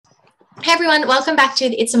Hey everyone, welcome back to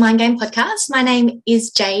the It's a Mind Game podcast. My name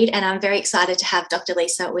is Jade and I'm very excited to have Dr.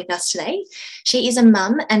 Lisa with us today. She is a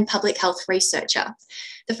mum and public health researcher.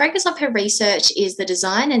 The focus of her research is the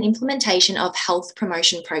design and implementation of health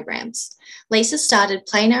promotion programs. Lisa started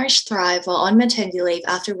Play Nourish Thrive while on maternity leave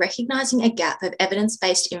after recognising a gap of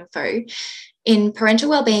evidence-based info in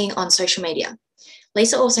parental wellbeing on social media.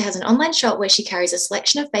 Lisa also has an online shop where she carries a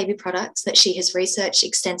selection of baby products that she has researched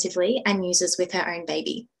extensively and uses with her own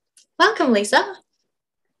baby. Welcome, Lisa.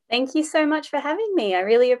 Thank you so much for having me. I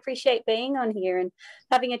really appreciate being on here and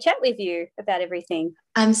having a chat with you about everything.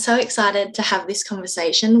 I'm so excited to have this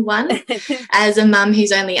conversation. One, as a mum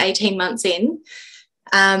who's only 18 months in,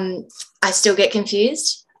 I still get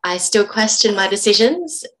confused. I still question my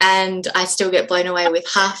decisions and I still get blown away with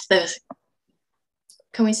half the,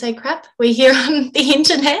 can we say crap, we hear on the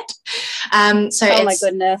internet. My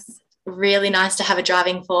goodness. Really nice to have a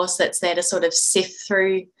driving force that's there to sort of sift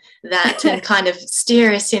through that and kind of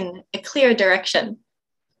steer us in a clear direction.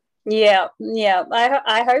 Yeah.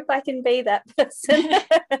 I hope I can be that person.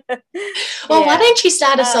 Well, why don't you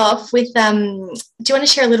start us off with, do you want to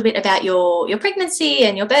share a little bit about your pregnancy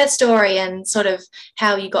and your birth story and sort of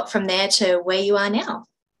how you got from there to where you are now?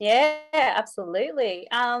 Yeah, absolutely.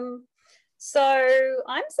 So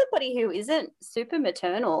I'm somebody who isn't super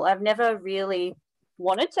maternal. I've never really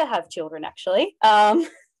wanted to have children, actually.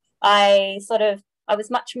 I was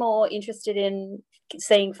much more interested in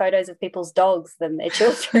seeing photos of people's dogs than their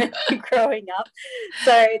children growing up.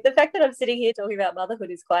 So the fact that I'm sitting here talking about motherhood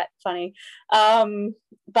is quite funny.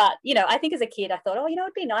 But, I think as a kid, I thought,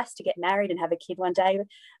 it'd be nice to get married and have a kid one day.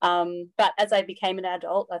 But as I became an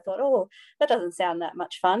adult, I thought, that doesn't sound that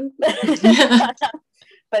much fun.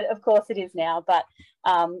 But of course it is now. But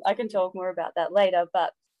I can talk more about that later.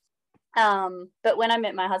 But when I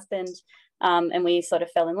met my husband and we sort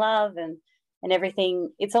of fell in love and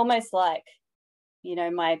everything, it's almost like,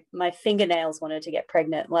 my fingernails wanted to get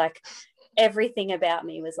pregnant. Like everything about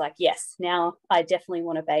me was like, yes, now I definitely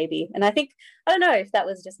want a baby. And I don't know if that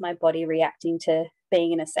was just my body reacting to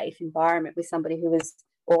being in a safe environment with somebody who was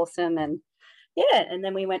awesome. And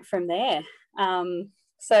then we went from there.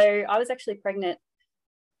 So I was actually pregnant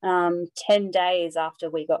 10 days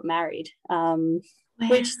after we got married.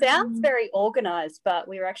 Which sounds very organised, but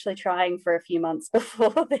we were actually trying for a few months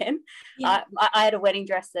before then. Yeah. I had a wedding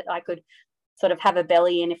dress that I could sort of have a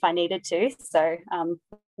belly in if I needed to. So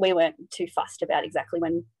we weren't too fussed about exactly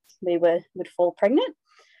when we would fall pregnant.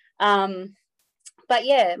 But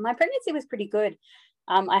yeah, my pregnancy was pretty good.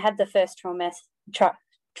 I had the first trauma.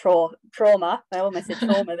 I almost said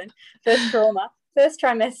trauma then. First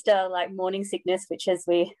trimester, like morning sickness, which, as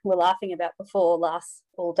we were laughing about before, lasts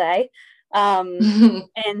all day.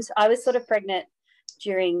 And I was sort of pregnant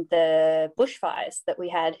during the bushfires that we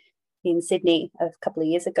had in Sydney a couple of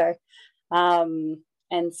years ago.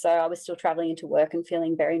 And so I was still traveling into work and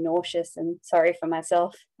feeling very nauseous and sorry for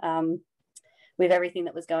myself with everything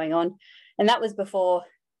that was going on. And that was before,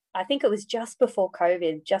 I think it was just before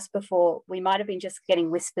COVID, just before we might have been just getting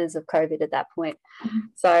whispers of COVID at that point.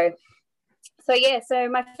 So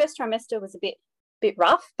my first trimester was a bit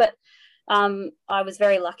rough, but I was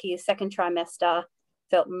very lucky. The second trimester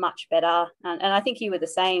felt much better. And I think you were the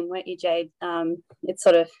same, weren't you, Jade? It's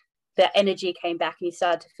sort of the energy came back and you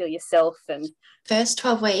started to feel yourself. And first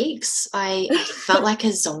 12 weeks, I felt like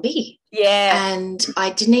a zombie. Yeah. And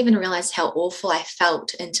I didn't even realise how awful I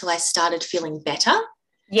felt until I started feeling better.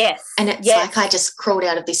 Yes. And it's like I just crawled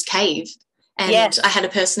out of this cave. And I had a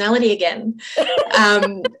personality again.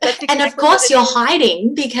 And of course you're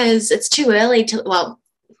hiding because it's too early to, well,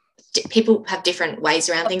 people have different ways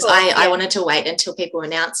around things. I wanted to wait until people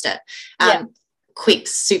announced it.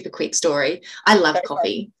 Super quick story. I love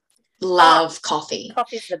coffee. Love coffee.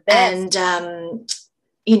 Coffee's the best. And,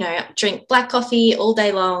 drink black coffee all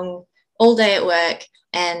day long, all day at work,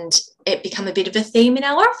 and it become a bit of a theme in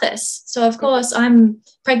our office. So, of course, I'm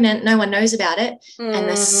pregnant. No one knows about it. And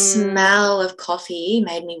the smell of coffee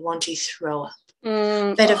made me want to throw up.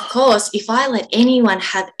 But, of course, if I let anyone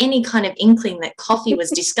have any kind of inkling that coffee was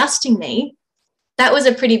disgusting me, that was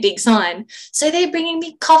a pretty big sign. So they're bringing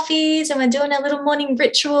me coffees and we're doing a little morning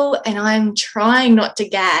ritual and I'm trying not to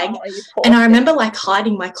gag. And I remember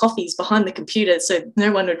hiding my coffees behind the computer so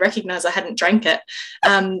no one would recognize I hadn't drank it.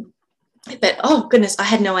 But, oh, goodness, I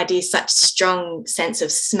had no idea such strong sense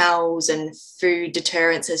of smells and food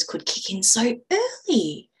deterrences could kick in so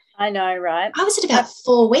early. I know, right? I was at about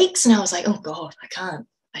 4 weeks and I was like, oh, God, I can't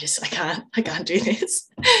do this.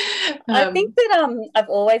 I think that I've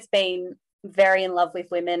always been very in love with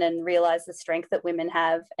women and realized the strength that women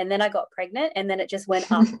have. And then I got pregnant and then it just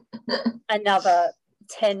went up another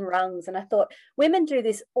 10 rungs. And I thought women do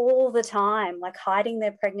this all the time, like hiding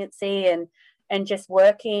their pregnancy and just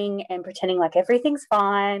working and pretending like everything's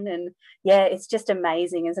fine. And yeah, it's just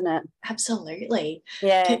amazing, isn't it? Absolutely.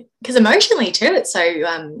 Yeah. Because emotionally too, it's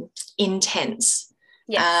so intense.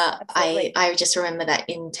 Yes, absolutely. I just remember that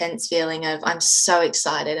intense feeling of I'm so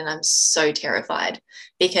excited and I'm so terrified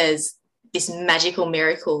because this magical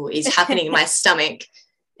miracle is happening in my stomach.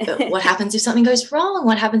 But what happens if something goes wrong?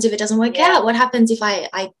 What happens if it doesn't work out? What happens if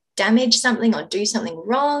I damage something or do something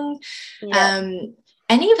wrong? And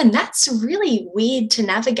even that's really weird to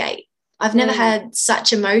navigate. I've never had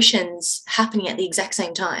such emotions happening at the exact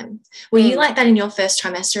same time. Were you like that in your first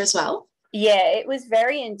trimester as well? Yeah, it was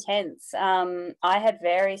very intense. I had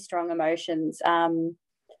very strong emotions.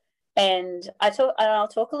 And I'll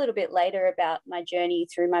talk a little bit later about my journey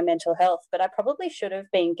through my mental health, but I probably should have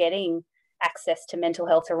been getting access to mental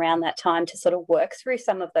health around that time to sort of work through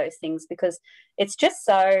some of those things, because it's just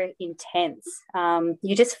so intense.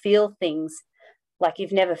 You just feel things like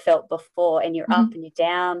you've never felt before, and you're up and you're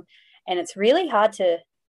down, and it's really hard to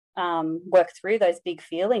work through those big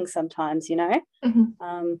feelings sometimes, you know.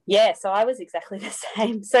 So I was exactly the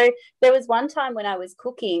same. So there was one time when I was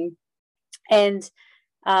cooking, and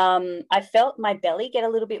I felt my belly get a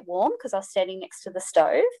little bit warm because I was standing next to the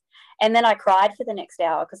stove, and then I cried for the next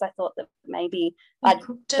hour because I thought that maybe I'd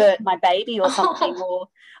hurt my baby or something. Or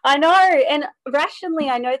I know, and rationally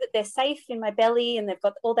I know that they're safe in my belly and they've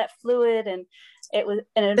got all that fluid, and it was.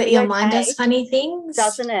 And but your mind does funny things,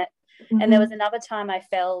 doesn't it? And there was another time I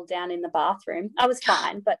fell down in the bathroom. I was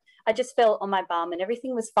fine, but I just fell on my bum and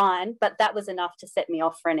everything was fine. But that was enough to set me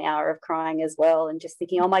off for an hour of crying as well, and just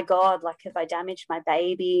thinking, oh my God, like, have I damaged my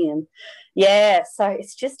baby? And yeah, so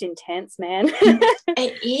it's just intense, man.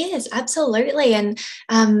 It is, absolutely. And,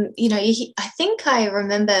 I think I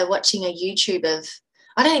remember watching a YouTube of,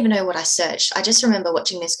 I don't even know what I searched. I just remember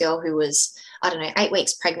watching this girl who was, 8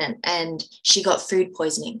 weeks pregnant, and she got food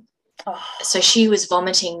poisoning. So she was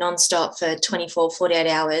vomiting nonstop for 24, 48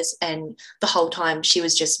 hours. And the whole time she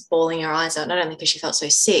was just bawling her eyes out, not only because she felt so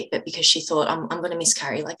sick, but because she thought, I'm going to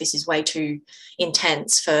miscarry. Like, this is way too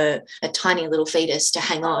intense for a tiny little fetus to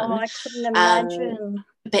hang on. I couldn't imagine.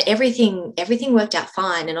 But everything worked out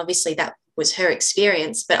fine. And obviously that was her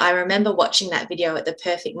experience. But I remember watching that video at the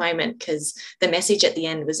perfect moment, because the message at the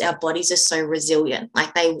end was our bodies are so resilient.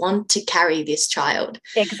 Like, they want to carry this child.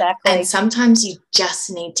 Exactly. And sometimes you just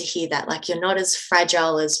need to hear that. Like, you're not as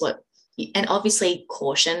fragile as and obviously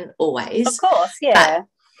caution always. Of course, yeah. But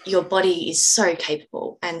your body is so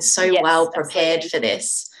capable and so well prepared for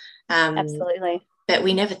this. Absolutely. But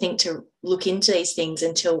we never think to look into these things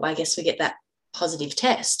until, I guess, we get that positive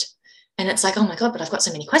test, and it's like, oh my God, but I've got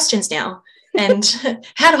so many questions now, and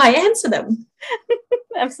how do I answer them?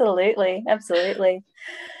 Absolutely.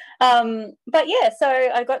 But yeah, so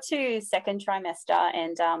I got to second trimester,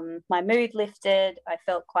 and my mood lifted. I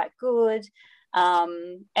felt quite good,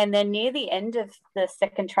 and then near the end of the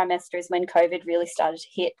second trimester is when COVID really started to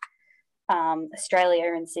hit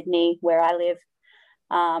Australia and Sydney, where I live,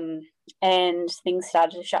 and things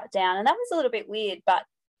started to shut down, and that was a little bit weird. But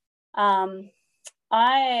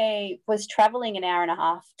I was traveling an hour and a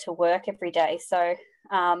half to work every day. So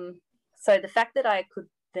the fact that I could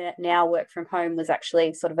now work from home was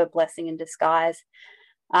actually sort of a blessing in disguise.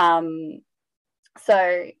 And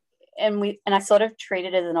I sort of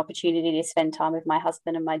treated it as an opportunity to spend time with my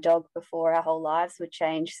husband and my dog before our whole lives would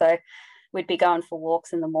change. So we'd be going for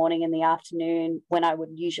walks in the morning and the afternoon, when I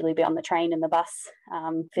would usually be on the train and the bus,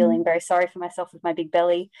 feeling very sorry for myself with my big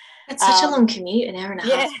belly. It's such a long commute, an hour and a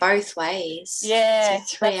half both ways. Yeah.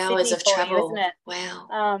 So 3 hours Sydney of travel. You, isn't it?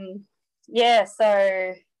 Wow.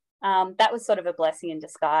 So that was sort of a blessing in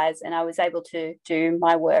disguise. And I was able to do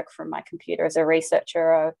my work from my computer as a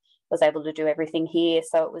researcher. I was able to do everything here.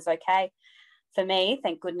 So it was okay for me,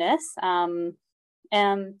 thank goodness. And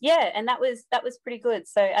that was pretty good.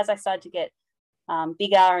 So as I started to get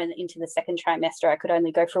bigger and into the second trimester, I could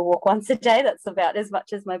only go for a walk once a day. That's about as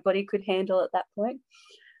much as my body could handle at that point.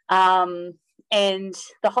 And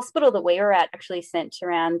the hospital that we were at actually sent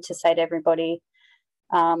around to say to everybody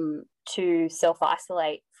to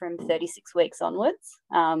self-isolate from 36 weeks onwards,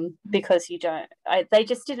 because they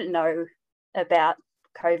just didn't know about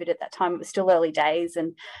COVID at that time. It was still early days,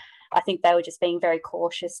 and I think they were just being very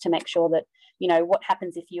cautious to make sure that, what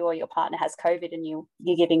happens if you or your partner has COVID and you're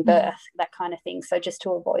giving birth, that kind of thing. So just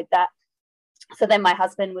to avoid that. So then my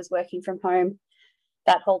husband was working from home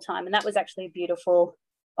that whole time, and that was actually a beautiful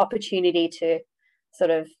opportunity to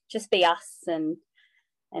sort of just be us and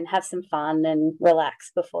have some fun and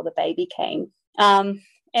relax before the baby came.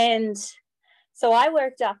 And so I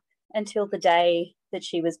worked up until the day that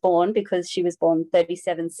she was born because she was born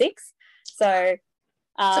 37.6. So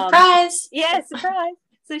surprise. Yeah, surprise.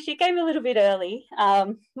 So she came a little bit early,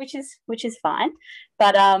 which is fine,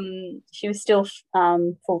 but she was still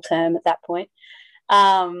full term at that point.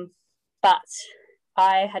 But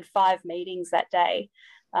I had 5 meetings that day,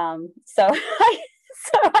 so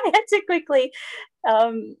I had to quickly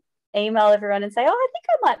email everyone and say, "Oh, I think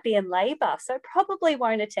I might be in labour, so probably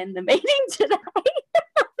won't attend the meeting today."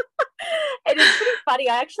 And it's pretty funny.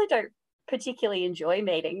 I actually don't particularly enjoy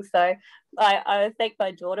meetings, so I thank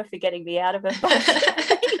my daughter for getting me out of a bunch of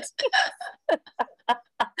meetings.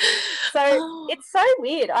 So it's so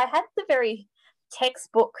weird. I had the very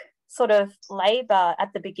textbook sort of labour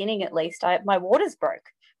at the beginning, at least. My waters broke,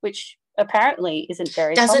 which apparently isn't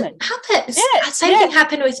very common. Doesn't happen. Yeah, same thing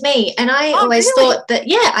happened with me, and I always thought that.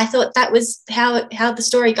 Yeah, I thought that was how the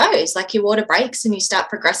story goes. Like your water breaks and you start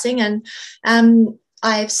progressing, and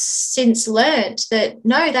I've since learned that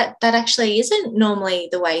no, that actually isn't normally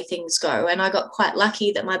the way things go. And I got quite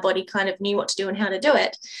lucky that my body kind of knew what to do and how to do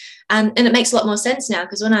it. And it makes a lot more sense now,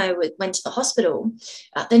 because when I went to the hospital,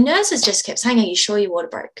 the nurses just kept saying, "Are you sure your water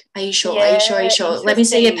broke? Are you sure? Are you sure? Are you sure? Let me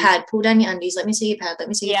see your pad. Pull down your undies. Let me see your pad. Let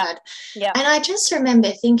me see your pad." Yeah. And I just remember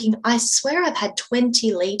thinking, I swear I've had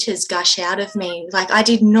 20 litres gush out of me. Like, I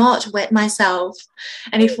did not wet myself.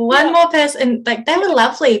 And if one more person, like, they were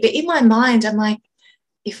lovely, but in my mind, I'm like,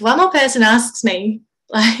 if one more person asks me,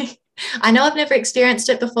 like, I know I've never experienced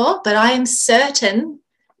it before, but I am certain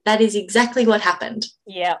that is exactly what happened.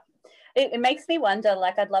 Yeah. It makes me wonder,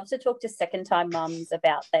 like, I'd love to talk to second-time mums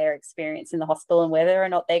about their experience in the hospital and whether or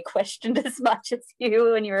not they're questioned as much as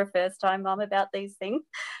you when you're a first-time mum about these things.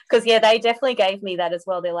 Because, yeah, they definitely gave me that as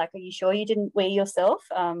well. They're like, "Are you sure you didn't wear yourself?"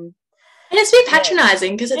 And it's a bit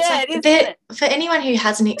patronising, because it's for anyone who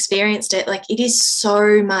hasn't experienced it, like, it is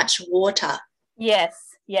so much water. Yes,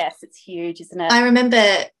 it's huge, isn't it? I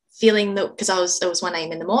remember feeling that, because it was 1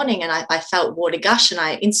 a.m. in the morning, and I felt water gush, and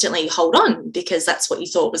I instantly hold on, because that's what you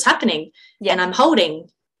thought was happening. Yeah. And I'm holding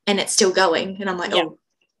and it's still going, and I'm like,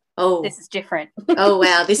 oh, this is different. Oh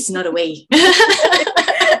wow, this is not a wee.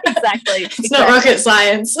 Exactly. It's not rocket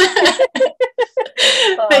science.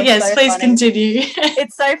 But yes, so please continue.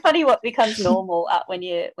 It's so funny what becomes normal when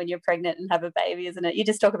you're pregnant and have a baby, isn't it? You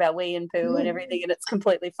just talk about wee and poo and everything, and it's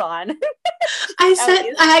completely fine.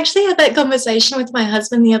 I actually had that conversation with my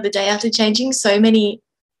husband the other day after changing so many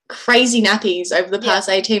crazy nappies over the past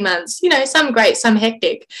 18 months. You know, some great, some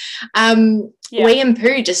hectic. Wee and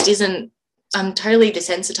poo just isn't. I'm totally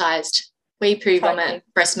desensitized. Wee, poo, vomit,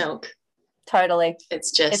 breast milk. Totally.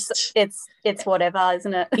 It's just it's whatever,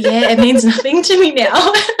 isn't it? Yeah, it means nothing to me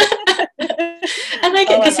now. And I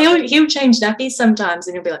get, because he'll change nappies sometimes,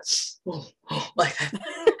 and he'll be like, oh like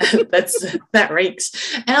that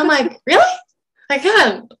reeks. And I'm like, really? I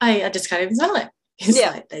can't. I just can't even smell it. It's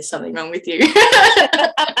like, there's something wrong with you.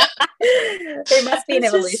 It must be an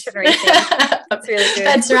evolutionary thing. That's really good.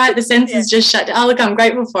 That's right. The senses just shut down. Oh, look, I'm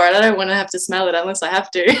grateful for it. I don't want to have to smell it unless I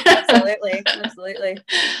have to. Absolutely.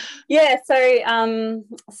 Yeah.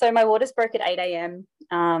 So my waters broke at 8 a.m.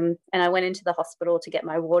 And I went into the hospital to get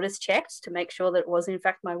my waters checked to make sure that it was in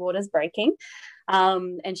fact my waters breaking.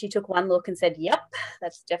 And she took one look and said, "Yep,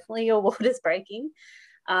 that's definitely your waters breaking."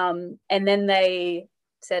 And then they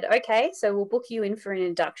said, "Okay, so we'll book you in for an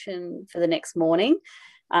induction for the next morning,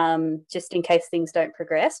 just in case things don't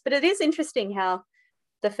progress." But it is interesting how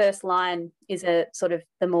the first line is a sort of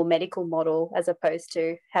the more medical model, as opposed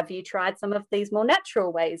to, have you tried some of these more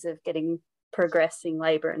natural ways of getting progressing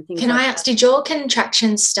labour and things? Can I ask, did your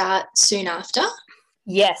contractions start soon after?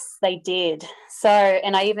 Yes, they did. So,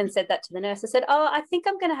 and I even said that to the nurse. I said, "Oh, I think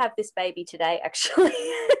I'm going to have this baby today, actually."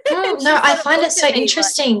 No, I find it so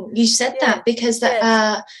interesting you said that, because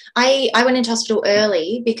I went into hospital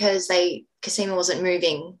early because Cosima wasn't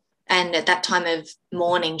moving, and at that time of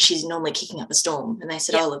morning she's normally kicking up a storm, and they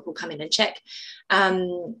said, "Oh, look, we'll come in and check."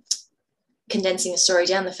 Condensing the story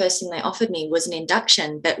down, the first thing they offered me was an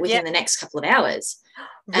induction, but within the next couple of hours.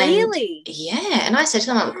 Really? And I said to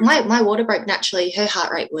them, "Look, my water broke naturally. Her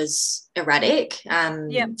heart rate was erratic.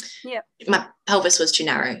 My pelvis was too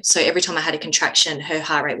narrow, so every time I had a contraction, her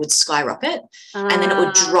heart rate would skyrocket, and then it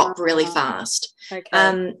would drop really fast." Okay.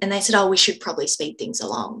 And they said, "Oh, we should probably speed things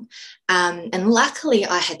along." And luckily,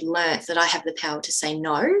 I had learnt that I have the power to say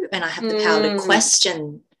no, and I have the power to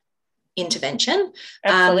question intervention.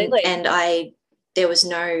 Absolutely. And there was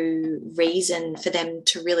no reason for them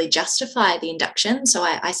to really justify the induction. So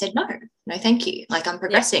I said, no, thank you. Like, I'm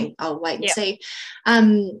progressing. I'll wait and see.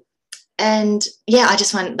 And I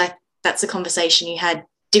just want, like, that's a conversation you had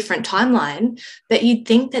different timeline, but you'd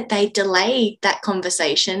think that they delay that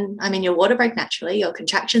conversation. I mean, your water broke naturally, your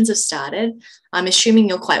contractions have started. I'm assuming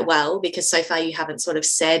you're quite well because so far you haven't sort of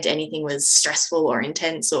said anything was stressful or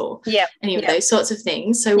intense or any of those sorts of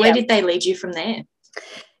things. So where did they lead you from there?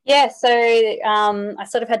 Yeah, so I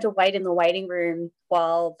sort of had to wait in the waiting room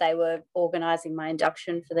while they were organising my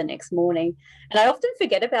induction for the next morning. And I often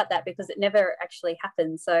forget about that because it never actually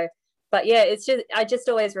happens. So, but yeah, it's just, I just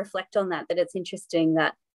always reflect on that it's interesting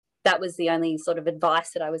that that was the only sort of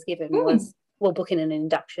advice that I was given was, well, book in an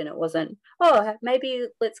induction. It wasn't, oh, maybe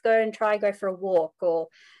let's go for a walk or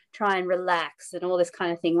try and relax and all this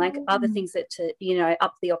kind of thing, like other things that to, you know,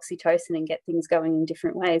 up the oxytocin and get things going in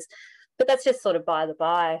different ways. But that's just sort of by the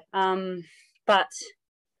by. But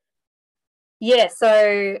yeah,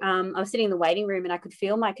 so I was sitting in the waiting room and I could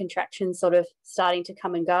feel my contractions sort of starting to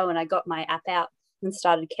come and go, and I got my app out and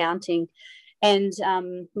started counting. And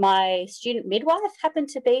my student midwife happened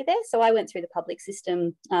to be there. So I went through the public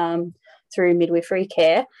system through midwifery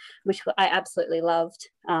care, which I absolutely loved.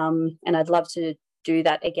 And I'd love to do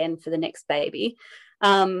that again for the next baby.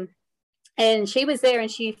 And she was there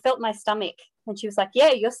and she felt my stomach and she was like,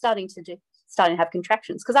 yeah, you're starting to have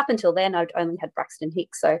contractions. Because up until then, I'd only had Braxton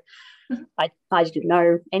Hicks. So I didn't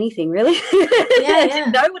know anything really. I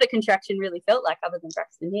didn't know what a contraction really felt like other than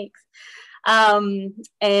Braxton Hicks. And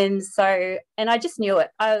I just knew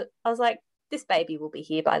it. I was like, this baby will be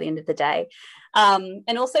here by the end of the day.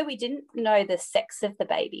 And also we didn't know the sex of the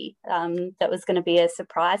baby. That was going to be a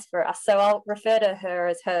surprise for us. So I'll refer to her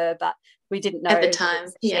as her, but we didn't know at the time.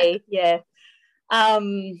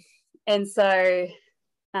 And so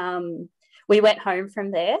we went home from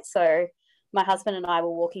there. So my husband and I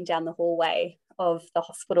were walking down the hallway of the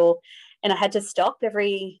hospital and I had to stop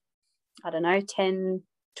every, 10,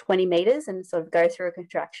 20 meters and sort of go through a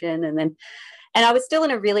contraction. And I was still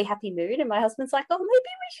in a really happy mood. And my husband's like, oh, maybe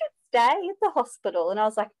we should stay at the hospital. And I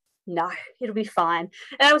was like, no, it'll be fine.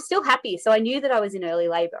 And I was still happy. So I knew that I was in early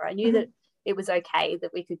labor. I knew that it was okay,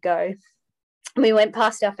 that we could go. And we went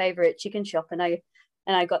past our favorite chicken shop and I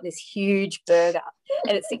got this huge burger.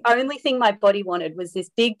 And it's the only thing my body wanted was this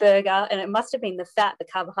big burger. And it must have been the fat, the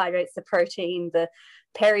carbohydrates, the protein, the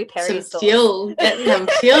peri-peri sauce. Fuel, get some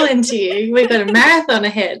fuel into you. We've got a marathon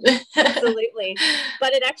ahead. Absolutely.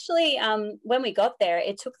 But it actually, when we got there,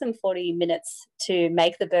 it took them 40 minutes to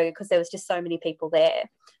make the burger because there was just so many people there.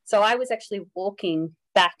 So I was actually walking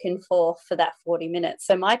back and forth for that 40 minutes.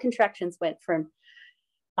 So my contractions went from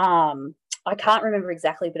I can't remember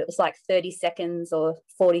exactly, but it was like 30 seconds or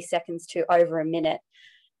 40 seconds to over a minute,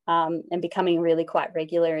 and becoming really quite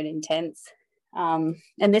regular and intense. And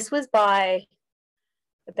this was by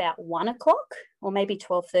about 1 o'clock or maybe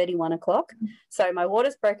 12:30, 1 o'clock. So my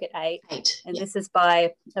waters broke at 8 and this is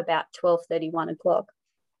by about 12:30, 1 o'clock.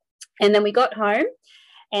 And then we got home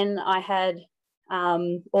and I had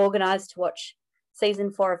organised to watch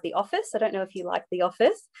season 4 of The Office. I don't know if you like The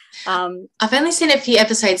Office. I've only seen a few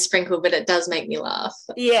episodes sprinkled, but it does make me laugh.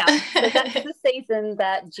 Yeah, so that's the season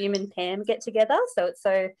that Jim and Pam get together. So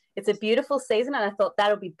it's a beautiful season, and I thought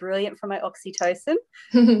that'll be brilliant for my oxytocin.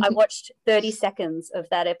 I watched 30 seconds of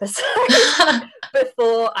that episode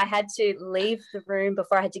before I had to leave the room,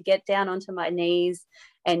 before I had to get down onto my knees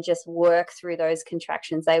and just work through those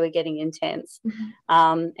contractions. They were getting intense.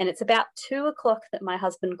 And it's about 2 o'clock that my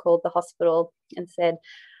husband called the hospital and said,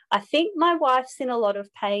 I think my wife's in a lot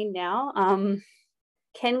of pain now.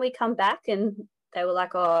 Can we come back? And they were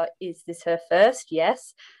like, oh, is this her first?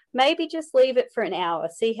 Yes. Maybe just leave it for an hour,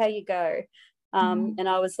 see how you go. And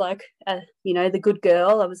I was like, the good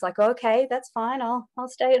girl. I was like, okay, that's fine. I'll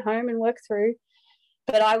stay at home and work through.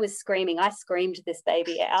 But I was screaming. I screamed this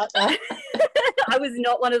baby out. I was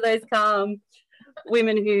not one of those calm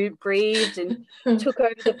women who breathed and took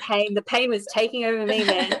over the pain. The pain was taking over me,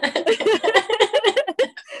 man.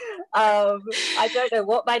 I don't know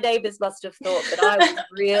what my neighbours must have thought, but I was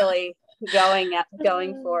really going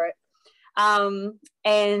for it.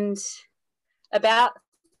 And about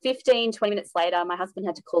 15, 20 minutes later, my husband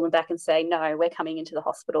had to call them back and say, no, we're coming into the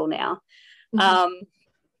hospital now.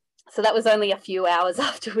 So that was only a few hours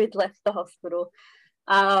after we'd left the hospital.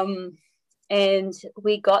 And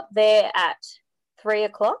we got there at 3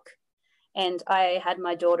 o'clock and I had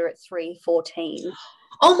my daughter at 3:14.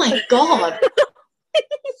 Oh my God.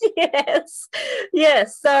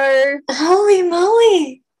 Yes. So holy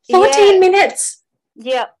moly. 14 minutes.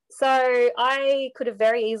 Yeah. So I could have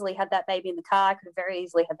very easily had that baby in the car. I could have very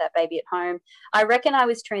easily had that baby at home. I reckon I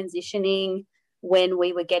was transitioning when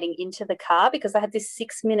we were getting into the car because I had this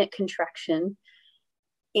 6-minute contraction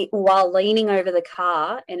while leaning over the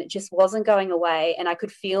car, and it just wasn't going away, and I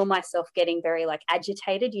could feel myself getting very like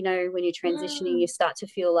agitated. You know, when you're transitioning, you start to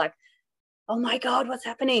feel like, oh my God, what's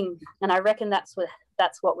happening? And I reckon that's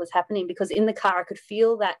what was happening, because in the car I could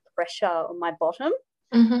feel that pressure on my bottom.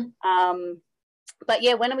 But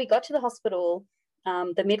yeah, when we got to the hospital,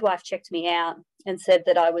 the midwife checked me out and said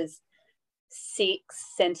that I was 6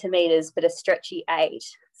 centimeters but a stretchy 8.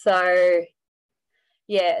 So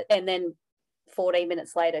yeah, and then 14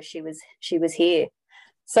 minutes later she was here.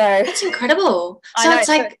 So that's incredible. So it's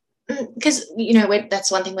like, because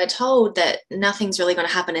that's one thing we're told, that nothing's really going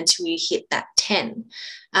to happen until you hit that 10.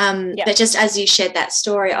 But just as you shared that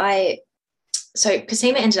story, so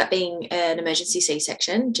Cosima ended up being an emergency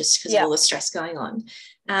C-section just because of all the stress going on.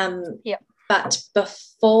 But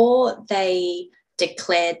before they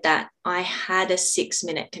declared that, I had a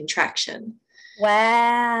 6-minute contraction.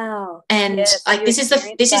 Wow. And so this is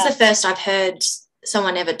the first I've heard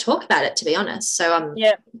someone ever talk about it, to be honest. So I'm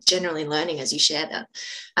generally learning as you share that.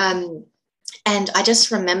 And I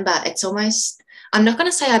just remember, it's almost, I'm not going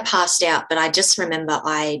to say I passed out, but I just remember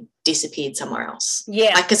I disappeared somewhere else.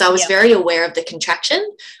 Yeah. Like, because I was very aware of the contraction.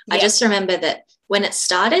 I just remember that when it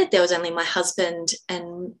started, there was only my husband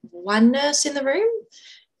and one nurse in the room.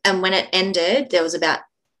 And when it ended, there was about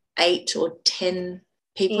 8 or 10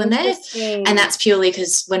 people in there. And that's purely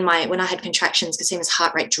because when I had contractions, Cosima's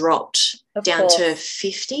heart rate dropped down to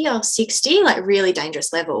 50 or 60, like really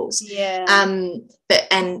dangerous levels. And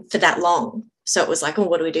for that long. So it was like, oh,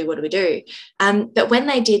 what do we do? But when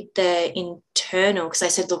they did the internal, because I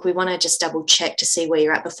said, look, we want to just double check to see where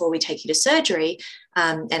you're at before we take you to surgery.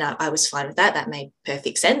 And I was fine with that. That made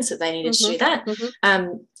perfect sense that they needed to do that.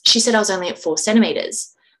 She said I was only at 4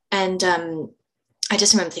 centimeters. And I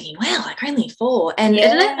just remember thinking, wow, like only 4. And it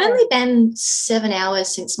had only been 7 hours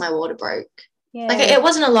since my water broke. Like it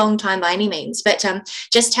wasn't a long time by any means, but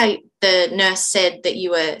just how the nurse said that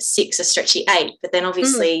you were 6, a stretchy 8, but then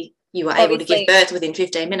obviously you were able to give birth within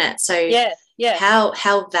 15 minutes. So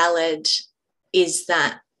how valid is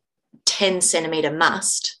that 10 centimeter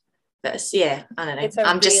must? But I don't know. It's a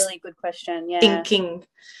really good question. Thinking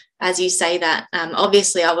as you say that,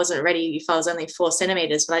 obviously I wasn't ready if I was only 4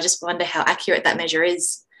 centimeters, but I just wonder how accurate that measure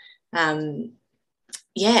is. And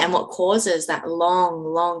what causes that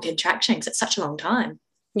long contraction, because it's such a long time.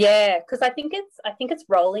 Yeah, because I think it's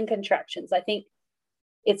rolling contractions. I think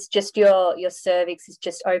it's just your cervix is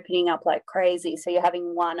just opening up like crazy, so you're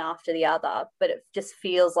having one after the other, but it just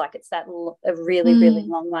feels like it's a really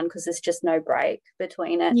long one because there's just no break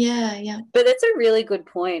between it. But it's a really good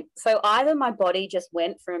point. So either my body just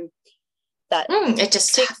went from that it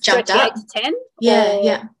just jumped up to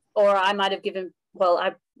 10 or I might have given, well,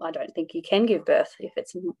 I don't think you can give birth if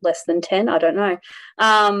it's less than 10. I don't know.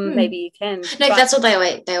 Maybe you can. No, but that's what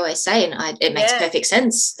they always say, and it makes perfect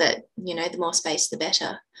sense that the more space, the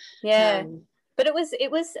better. Yeah, but it was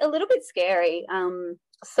a little bit scary.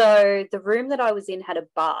 So the room that I was in had a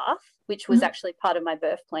bath, which was actually part of my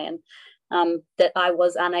birth plan. That I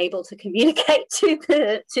was unable to communicate to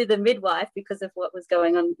the midwife because of what was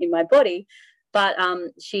going on in my body. But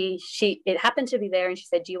it happened to be there, and she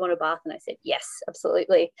said, do you want a bath? And I said, yes,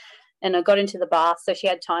 absolutely. And I got into the bath, so she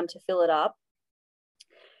had time to fill it up.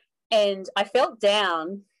 And I felt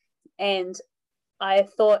down, and I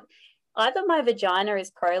thought either my vagina is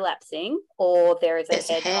prolapsing or there is a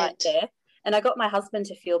head right there. And I got my husband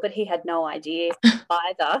to feel, but he had no idea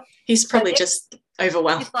either. He's probably just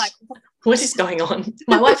overwhelmed. He's like, what is going on?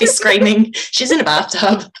 My wife is screaming. She's in a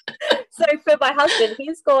bathtub. So for my husband,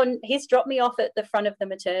 he's dropped me off at the front of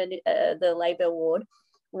the the labour ward,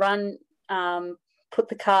 put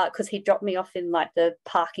the car, because he dropped me off in like the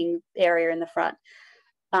parking area in the front,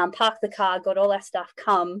 parked the car, got all our stuff,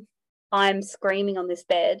 I'm screaming on this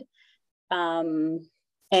bed.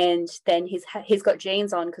 And then he's got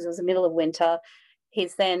jeans on because it was the middle of winter.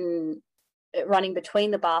 He's then running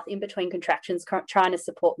between the bath, in between contractions, trying to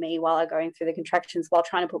support me while I'm going through the contractions, while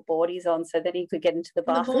trying to put boardies on so that he could get into the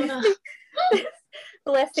bath.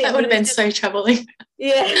 Bless him. That would have been so troubling.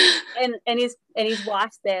 Yeah, and his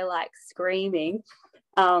wife's there like screaming.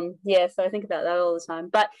 So I think about that all the time.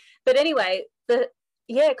 But anyway,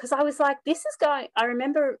 because I was like, I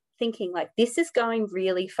remember thinking like, this is going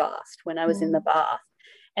really fast when I was in the bath.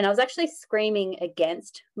 And I was actually screaming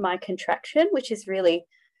against my contraction, which is really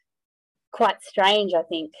quite strange, I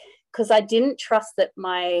think, because I didn't trust that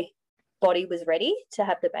my body was ready to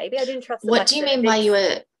have the baby. I didn't trust that. What do you mean by you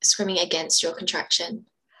were screaming against your contraction?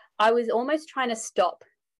 I was almost trying to stop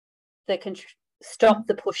the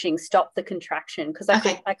pushing, stop the contraction, because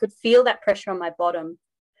I could feel that pressure on my bottom.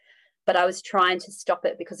 but I was trying to stop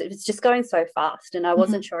it because it was just going so fast, and I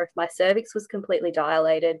wasn't sure if my cervix was completely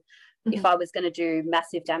dilated, if I was going to do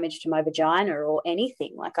massive damage to my vagina or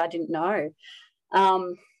anything. Like, I didn't know.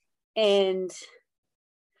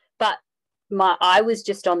 But I was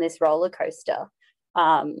just on this roller coaster,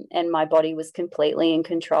 and my body was completely in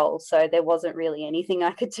control. So there wasn't really anything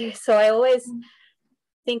I could do. So I always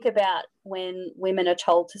think about when women are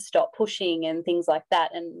told to stop pushing and things like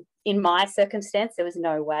that. And in my circumstance, there was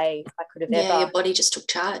no way I could have ever. Yeah, your body just took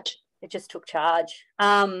charge. It just took charge.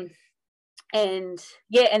 And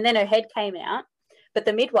then her head came out. But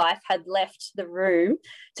the midwife had left the room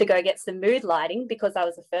to go get some mood lighting because I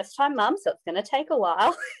was a first-time mum, so it's going to take a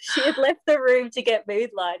while. She had left the room to get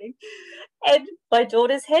mood lighting, and my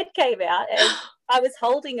daughter's head came out, and I was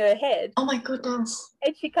holding her head. Oh, my goodness.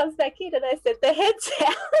 And she comes back in, and I said, the head's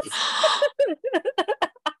out.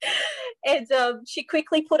 And she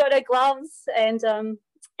quickly put on her gloves and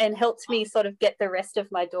helped me sort of get the rest of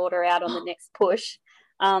my daughter out on the next push.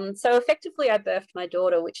 So effectively I birthed my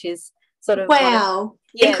daughter, which is sort of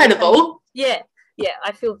incredible.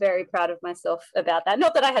 I feel very proud of myself about that.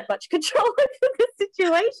 Not that I had much control over the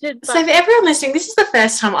situation. But... So for everyone listening, this is the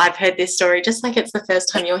first time I've heard this story, just like it's the first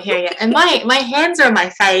time you're hearing it. And my hands are on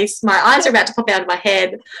my face, my eyes are about to pop out of my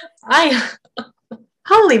head.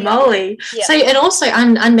 Holy moly. Yeah. So, and also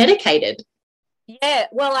unmedicated. Yeah,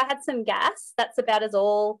 well, I had some gas. That's about as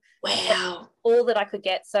all that I could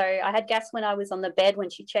get. So I had gas when I was on the bed when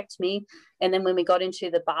she checked me, and then when we got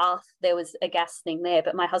into the bath, there was a gas thing there.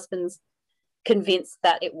 But my husband's convinced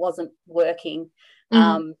that it wasn't working.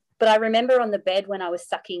 But I remember on the bed when I was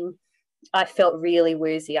sucking, I felt really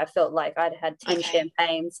woozy. I felt like I'd had 10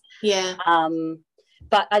 champagnes. Yeah.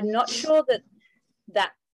 But I'm not sure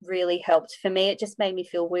that really helped. For me, it just made me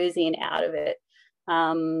feel woozy and out of it.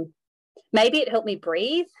 Maybe it helped me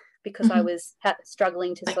breathe because I was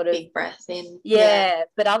struggling to sort of big breath in. Yeah,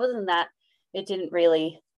 but other than that, it didn't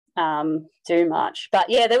really do much. But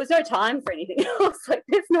yeah, there was no time for anything else. Like,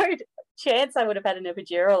 there's no chance I would have had an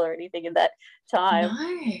epidural or anything in that time.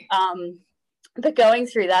 No. But going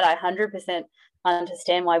through that, I 100%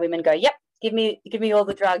 understand why women go, yep, give me all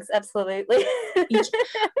the drugs, absolutely.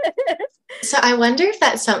 So I wonder if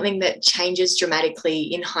that's something that changes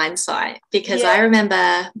dramatically in hindsight, because I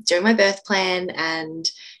remember doing my birth plan, and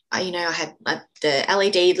I had the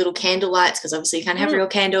LED little candle lights, because obviously you can't have real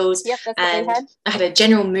candles. Yep, that's and what we had. I had a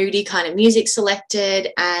general moody kind of music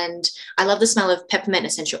selected, and I love the smell of peppermint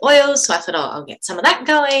essential oils, so I thought, I'll get some of that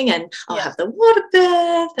going, and I'll have the water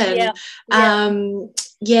birth. And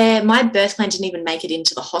my birth plan didn't even make it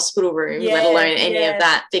into the hospital room, let alone any of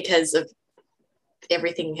that, because of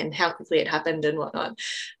everything and how quickly it happened and whatnot.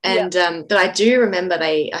 And but I do remember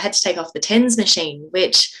I had to take off the TENS machine,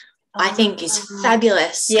 which I think is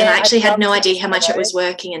fabulous. And I actually had no idea how much it was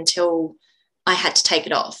working until I had to take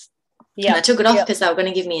it off. And I took it off because they were going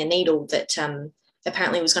to give me a needle that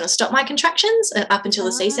apparently was going to stop my contractions up until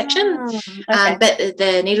the C-section. But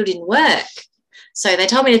the needle didn't work. So they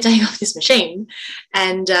told me to take off this machine,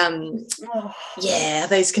 and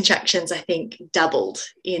those contractions I think doubled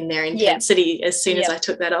in their intensity as soon as I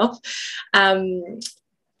took that off.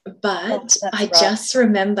 But I just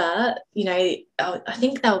remember, I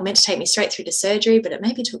think they were meant to take me straight through to surgery, but it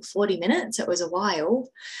maybe took 40 minutes. It was a while.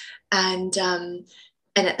 And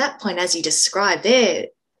at that point, as you described there,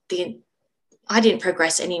 I didn't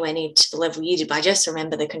progress anywhere near to the level you did, but I just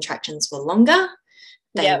remember the contractions were longer.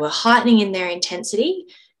 They were heightening in their intensity,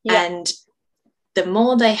 and the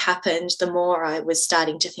more they happened, the more I was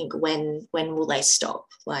starting to think, when will they stop?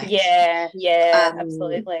 Like,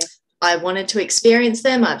 absolutely. I wanted to experience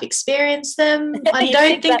them. I've experienced them. I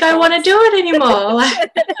don't think I want to do it anymore.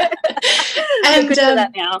 And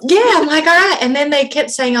I'm like, all right. And then they kept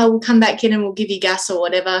saying, we'll come back in and we'll give you gas or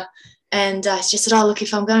whatever. And I just said, look,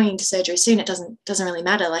 if I'm going into surgery soon, it doesn't really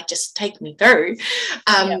matter. Like, just take me through.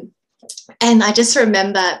 And I just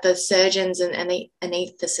remember the surgeons and the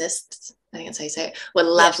anaesthetists, I think that's how you say it, were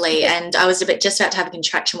lovely. And I was just about to have a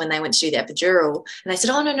contraction when they went to do the epidural. And they said,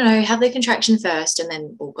 no, have the contraction first and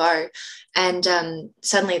then we'll go. And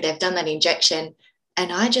suddenly they've done that injection.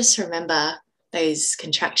 And I just remember those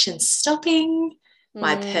contractions stopping,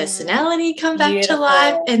 my personality come back to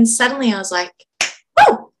life. And suddenly I was like,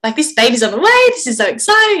 oh, like, this baby's on the way. This is so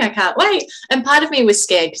exciting. I can't wait. And part of me was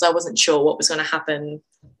scared because I wasn't sure what was going to happen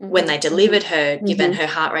when they delivered her, given her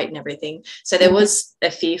heart rate and everything. So there was a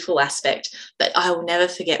fearful aspect, but I will never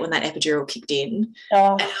forget when that epidural kicked in.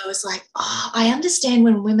 And I was like, I understand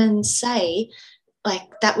when women say like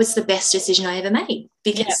that was the best decision I ever made,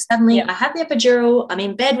 because suddenly I have the epidural, I'm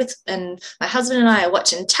in bed and my husband and I are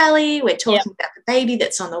watching telly, we're talking about the baby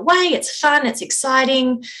that's on the way, it's fun, it's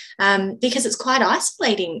exciting, because it's quite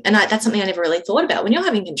isolating. And that's something I never really thought about. When you're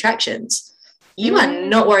having contractions, you are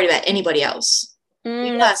not worried about anybody else.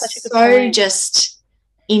 You are so just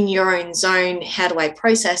in your own zone. How do I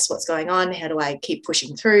process what's going on? How do I keep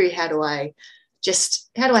pushing through? How do I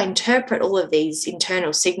interpret all of these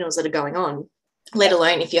internal signals that are going on, let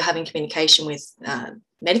alone if you're having communication with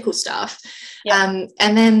medical staff. And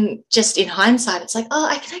then just in hindsight, it's like, oh,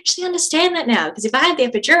 I can actually understand that now, because if I had the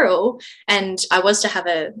epidural and I was to have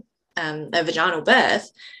a vaginal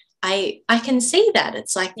birth, I can see that.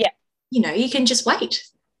 It's like, you know, you can just wait.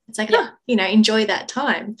 It's like, you know, enjoy that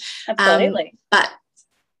time. Absolutely. But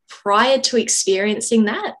prior to experiencing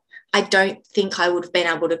that, I don't think I would have been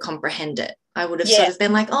able to comprehend it. I would have sort of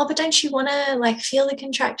been like, oh, but don't you want to like feel the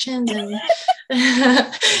contractions? And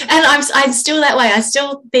and I'm still that way. I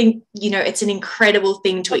still think, you know, it's an incredible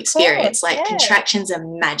thing to experience. Like contractions are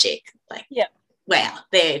magic. Like, wow,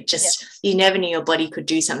 they're just, you never knew your body could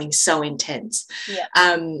do something so intense.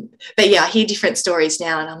 But yeah, I hear different stories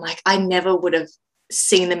now and I'm like, I never would have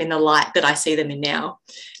seen them in the light that I see them in now.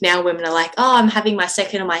 Now women are like, oh, I'm having my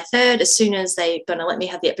second or my third. As soon as they're going to let me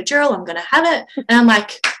have the epidural, I'm going to have it. And I'm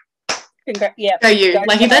like, go you.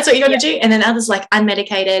 Like, if that's what you're going to do. And then others like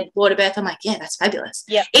unmedicated, water birth. I'm like, yeah, that's fabulous.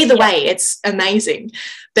 Either way, it's amazing.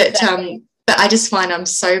 But but I just find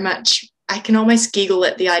I can almost giggle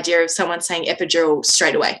at the idea of someone saying epidural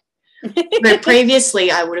straight away. But previously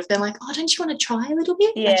I would have been like, oh, don't you want to try a little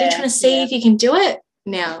bit? Like, don't you want to see if you can do it?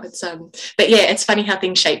 Now it's but yeah, it's funny how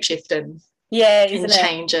things shapeshift and can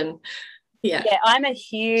change. And I'm a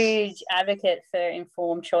huge advocate for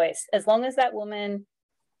informed choice. As long as that woman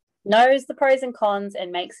knows the pros and cons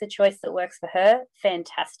and makes a choice that works for her,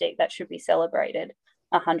 fantastic. That should be celebrated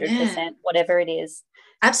 100%, whatever it is.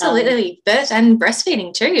 Absolutely. Birth and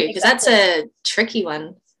breastfeeding too, because that's a tricky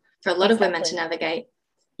one for a lot of women to navigate.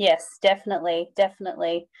 Yes, definitely. So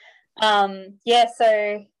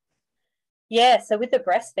with the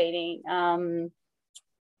breastfeeding, I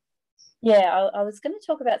was going to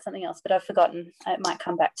talk about something else, but I've forgotten. It might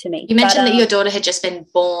come back to me. You mentioned that your daughter had just been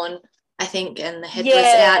born, I think, and the head was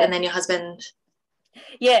out, and then your husband.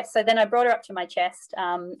 Yeah, so then I brought her up to my chest,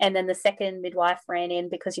 and then the second midwife ran in,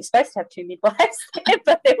 because you're supposed to have two midwives,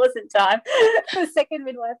 but there wasn't time. The second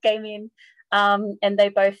midwife came in, and they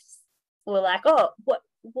both were like, "Oh,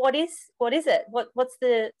 what is it? What's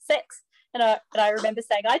the sex?" And I remember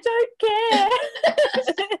saying, I don't care,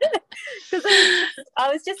 because I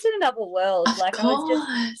was just in another world.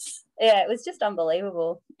 It was just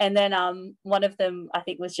unbelievable. And then one of them, I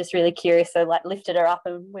think, was just really curious, so like lifted her up,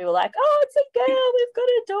 and we were like, oh, it's a girl, we've got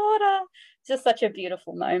a daughter. It's just such a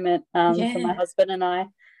beautiful moment for my husband and I.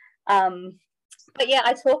 But yeah,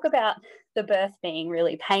 I talk about the birth being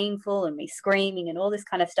really painful and me screaming and all this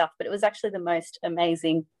kind of stuff, but it was actually the most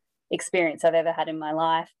amazing experience I've ever had in my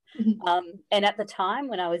life. And at the time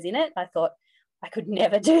when I was in it, I thought, I could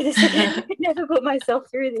never do this again. I could never put myself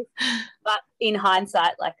through this. But in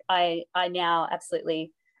hindsight, like I now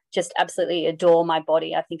absolutely adore my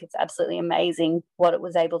body. I think it's absolutely amazing what it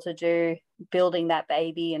was able to do, building that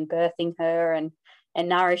baby and birthing her and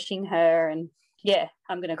nourishing her. And yeah,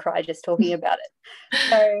 I'm going to cry just talking about it.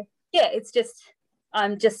 So yeah, it's just,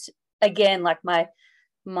 I'm just, again, like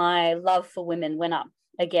my love for women went up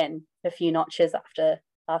again a few notches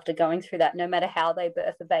after going through that. No matter how they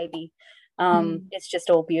birth a baby, it's just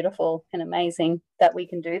all beautiful and amazing that we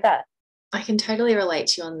can do that. I can totally relate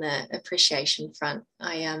to you on the appreciation front.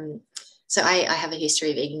 I have a history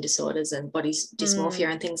of eating disorders and body dysmorphia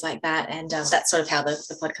and things like that, and that's sort of how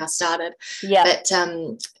the podcast started. But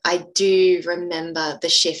I do remember the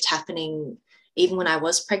shift happening even when I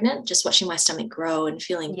was pregnant, just watching my stomach grow and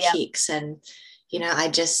feeling kicks. And you know,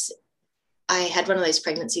 I had one of those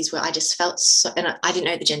pregnancies where I just felt so, and I didn't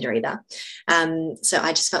know the gender either. So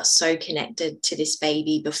I just felt so connected to this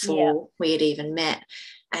baby before we had even met.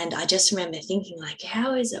 And I just remember thinking, like,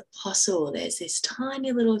 how is it possible? There's this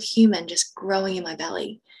tiny little human just growing in my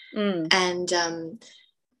belly. And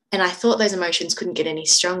I thought those emotions couldn't get any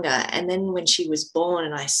stronger. And then when she was born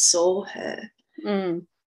and I saw her,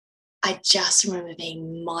 I just remember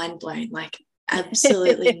being mind blown, like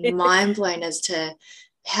absolutely mind blown as to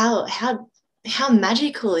how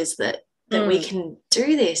magical is that we can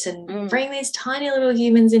do this and bring these tiny little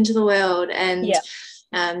humans into the world and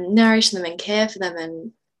nourish them and care for them.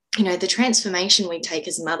 And you know, the transformation we take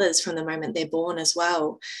as mothers from the moment they're born as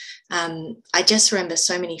well. I just remember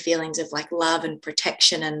so many feelings of like love and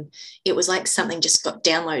protection, and it was like something just got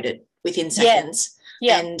downloaded within seconds.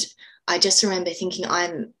 And I just remember thinking,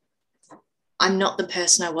 I'm not the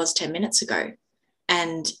person I was 10 minutes ago.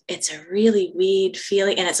 And it's a really weird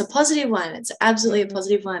feeling, and it's a positive one. It's absolutely a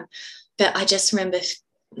positive one. But I just remember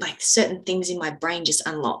like certain things in my brain just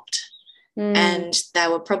unlocked. And they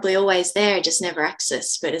were probably always there, just never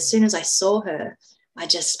accessed. But as soon as I saw her, I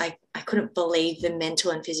couldn't believe the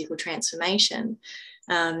mental and physical transformation.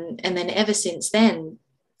 And then ever since then,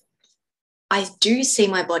 I do see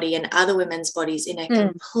my body and other women's bodies in a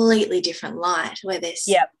completely different light, where there's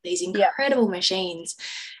these incredible machines,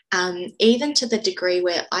 even to the degree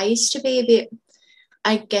where I used to be a bit,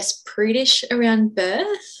 I guess, prudish around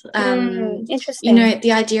birth. Interesting. You know,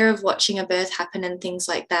 the idea of watching a birth happen and things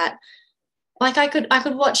like that. Like I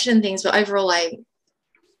could watch it and things, but overall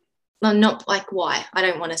I'm not like, why? I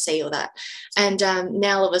don't want to see all that. And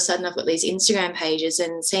now all of a sudden I've got these Instagram pages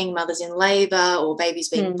and seeing mothers in labour or babies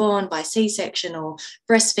being born by C-section or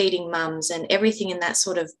breastfeeding mums and everything in that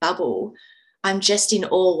sort of bubble. I'm just in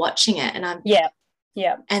awe watching it, and I'm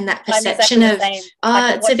and that perception of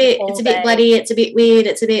it's a bit bloody, it's a bit weird,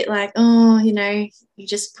 it's a bit like, oh, you know, you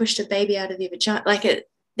just pushed a baby out of your vagina. Like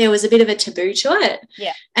there was a bit of a taboo to it.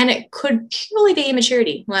 Yeah. And it could purely be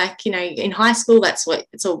immaturity. Like, you know, in high school, that's what,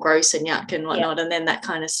 it's all gross and yuck and whatnot. And then that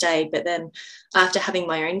kind of stayed. But then after having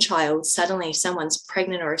my own child, suddenly if someone's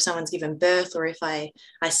pregnant or if someone's given birth, or if I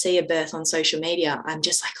see a birth on social media, I'm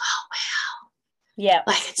just like, oh, wow. Yeah.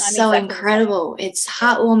 Like it's so incredible. It's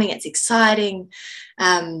heartwarming. It's exciting.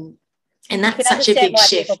 And that's such a big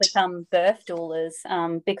shift. People become birth doulas,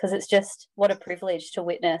 because it's just what a privilege to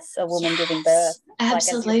witness a woman giving birth.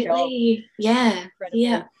 Absolutely. Like, yeah. Incredible.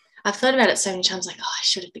 Yeah. I've thought about it so many times, like, oh, I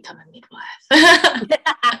should have become a midwife.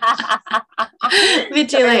 A bit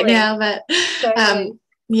too late now, but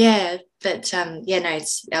yeah. But no,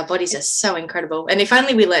 our bodies are so incredible. And if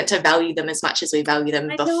only we learnt to value them as much as we value them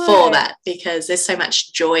before that, because there's so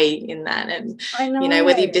much joy in that. And, you know,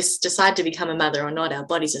 whether you decide to become a mother or not, our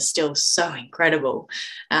bodies are still so incredible.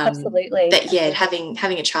 Absolutely. But yeah, having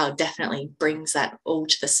a child definitely brings that all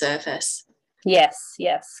to the surface. Yes.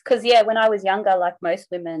 Because, when I was younger, like most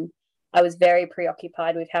women, I was very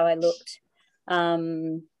preoccupied with how I looked,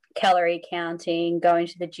 calorie counting, going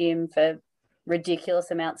to the gym for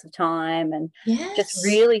ridiculous amounts of time, and just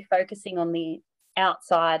really focusing on the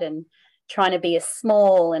outside and trying to be as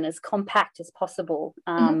small and as compact as possible.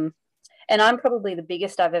 And I'm probably the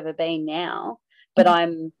biggest I've ever been now, but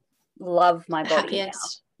I'm love my body now.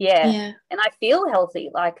 Yeah. And I feel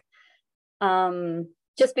healthy. Like,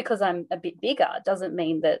 just because I'm a bit bigger doesn't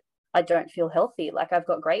mean that I don't feel healthy. Like, I've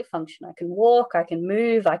got great function. I can walk, I can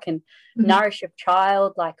move, I can nourish a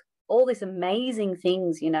child, like all these amazing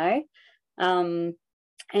things, you know.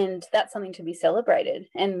 And that's something to be celebrated.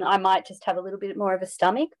 And I might just have a little bit more of a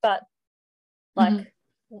stomach, but like,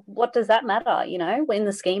 what does that matter, you know, in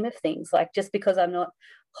the scheme of things? Like, just because I'm not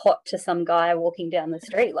hot to some guy walking down the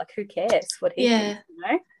street, like, who cares what he thinks, you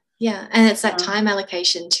know? Yeah, and it's that time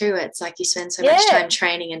allocation too. It's like you spend so much time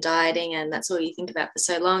training and dieting, and that's all you think about for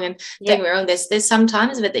so long. And don't get me wrong, there's some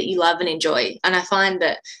times of it that you love and enjoy. And I find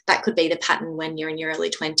that could be the pattern when you're in your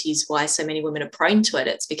early 20s, why so many women are prone to it.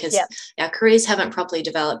 It's because our careers haven't properly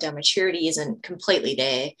developed, our maturity isn't completely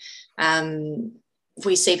there.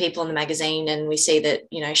 We see people in the magazine and we see that,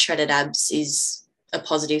 you know, shredded abs is a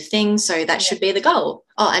positive thing, so that should be the goal.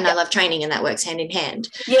 And I love training, and that works hand in hand.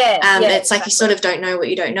 It's like you sort of don't know what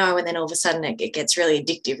you don't know, and then all of a sudden it gets really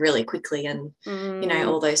addictive really quickly, and you know,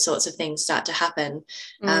 all those sorts of things start to happen.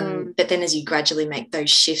 But then as you gradually make those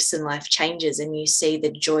shifts and life changes, and you see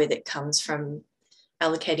the joy that comes from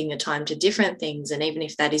allocating your time to different things, and even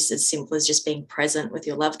if that is as simple as just being present with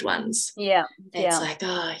your loved ones, it's like,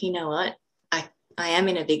 oh, you know what, I am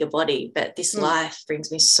in a bigger body, but this life brings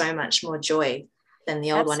me so much more joy than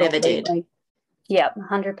the old one ever did. Yeah,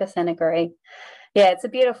 100% agree. Yeah, it's a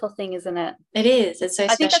beautiful thing, isn't it? It is. It's so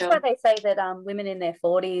special. I think that's why they say that women in their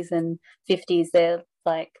 40s and 50s, they're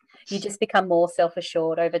like, you just become more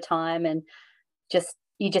self-assured over time, and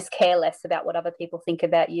you just care less about what other people think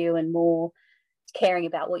about you, and more caring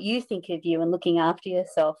about what you think of you and looking after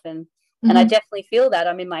yourself. And I definitely feel that.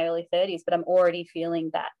 I'm in my early 30s, but I'm already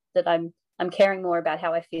feeling that I'm caring more about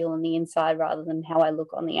how I feel on the inside rather than how I look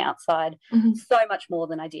on the outside, so much more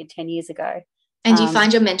than I did 10 years ago. And do you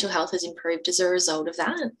find your mental health has improved as a result of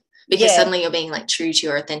that? Because suddenly you're being like true to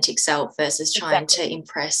your authentic self versus trying to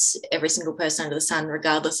impress every single person under the sun,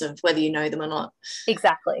 regardless of whether you know them or not.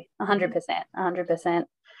 Exactly. 100%. 100%.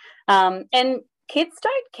 And kids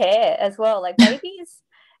don't care as well. Like babies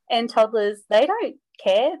and toddlers, they don't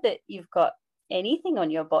care that you've got anything on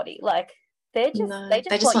your body. Like, they just want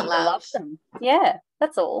you to love them. Yeah,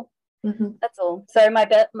 that's all. Mm-hmm. That's all. So my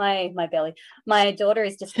belly, my daughter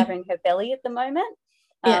is discovering her belly at the moment.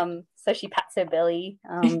 Yeah. So she pats her belly,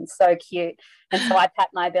 so cute. And so I pat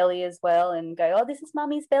my belly as well and go, oh, this is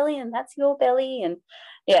mummy's belly and that's your belly. And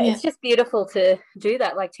yeah, it's just beautiful to do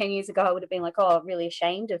that. Like 10 years ago, I would have been like, oh, really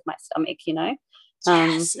ashamed of my stomach, you know?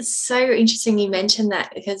 Yes, it's so interesting you mentioned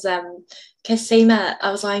that because Casima,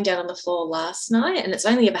 I was lying down on the floor last night and it's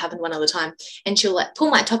only ever happened one other time, and she'll like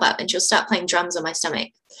pull my top up and she'll start playing drums on my stomach.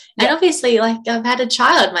 And obviously, like I've had a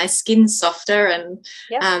child, my skin's softer and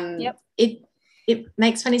it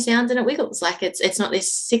makes funny sounds and it wiggles. Like it's not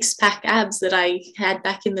this 6-pack abs that I had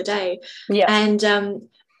back in the day. Yeah. And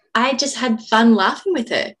I just had fun laughing with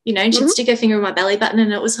her, you know, and she'd stick her finger in my belly button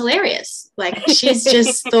and it was hilarious. Like she's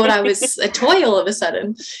just thought I was a toy all of a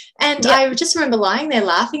sudden. And I just remember lying there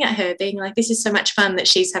laughing at her, being like, this is so much fun that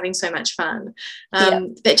she's having so much fun.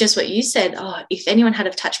 But just what you said, if anyone had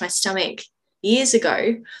have touched my stomach years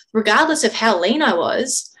ago, regardless of how lean I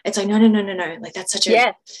was, it's like, no. Like that's such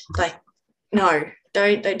a, like, no,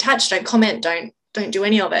 don't touch, don't comment, don't do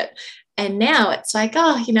any of it. And now it's like,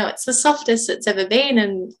 it's the softest it's ever been.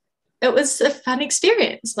 And it was a fun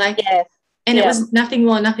experience. Like, and it was nothing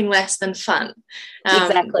more, nothing less than fun.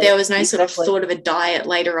 Exactly. There was no sort of thought of a diet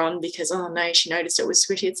later on because, oh no, she noticed it was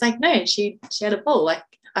squishy. It's like, no, she had a ball. Like,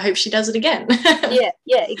 I hope she does it again.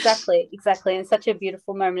 Exactly. And such a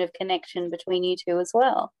beautiful moment of connection between you two as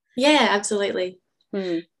well. Yeah, absolutely.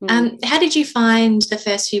 Mm-hmm. How did you find the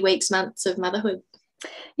first few weeks, months of motherhood?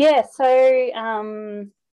 Yeah, so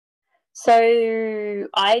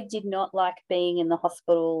I did not like being in the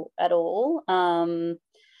hospital at all.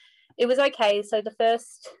 It was okay. So the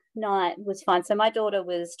first night was fine. So my daughter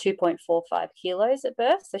was 2.45 kilos at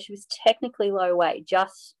birth. So she was technically low weight,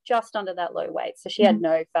 just under that low weight. So she had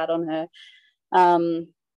no fat on her.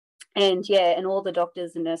 And all the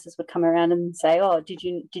doctors and nurses would come around and say, oh, did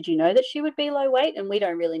you know that she would be low weight? And we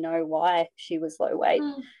don't really know why she was low weight.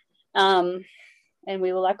 And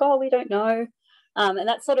we were like, oh, we don't know. And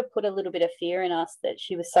that sort of put a little bit of fear in us that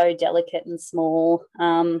she was so delicate and small.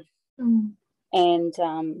 And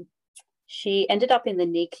she ended up in the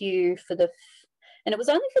NICU and it was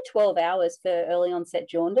only for 12 hours for early onset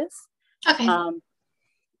jaundice. Okay.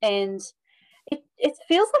 And it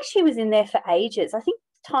feels like she was in there for ages. I think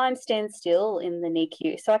time stands still in the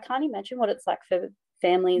NICU. So I can't imagine what it's like for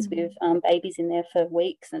families with babies in there for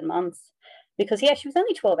weeks and months. Because, she was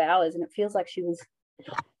only 12 hours and it feels like she was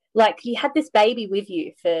like you had this baby with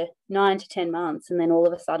you for 9 to 10 months and then all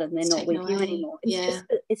of a sudden they're not with you anymore.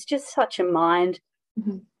 It's just such a mind.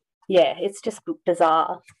 It's just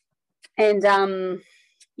bizarre. And so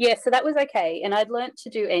that was okay. And I'd learnt to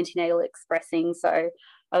do antenatal expressing, so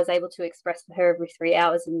I was able to express for her every 3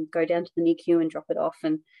 hours and go down to the NICU and drop it off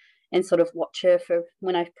and sort of watch her for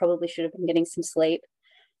when I probably should have been getting some sleep.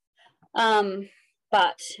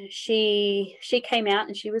 But she came out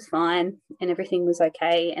and she was fine and everything was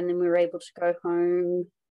okay. And then we were able to go home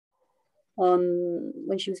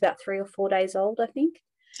when she was about 3 or 4 days old, I think.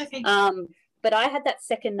 Okay. But I had that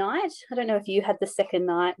second night. I don't know if you had the second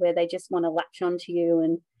night where they just want to latch onto you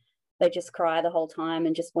and they just cry the whole time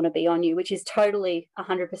and just want to be on you, which is totally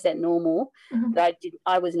 100% normal. But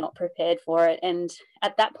I was not prepared for it. And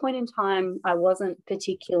at that point in time, I wasn't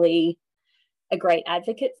particularly a great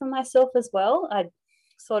advocate for myself as well. I'd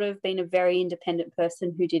sort of been a very independent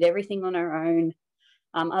person who did everything on her own,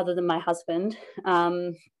 other than my husband,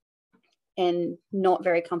 and not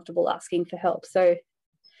very comfortable asking for help. So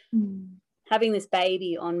having this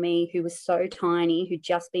baby on me who was so tiny, who'd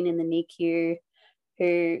just been in the NICU,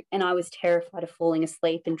 and I was terrified of falling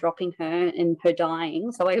asleep and dropping her and her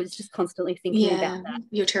dying. So I was just constantly thinking about that.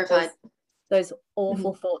 You're terrified. Those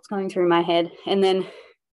awful thoughts going through my head. And then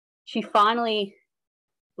she finally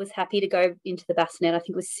was happy to go into the bassinet. I think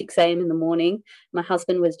it was 6 a.m. in the morning. My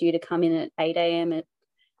husband was due to come in at 8 a.m.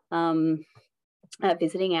 at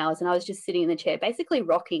visiting hours, and I was just sitting in the chair, basically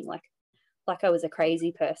rocking like I was a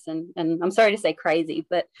crazy person. And I'm sorry to say crazy,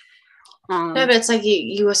 but no, but it's like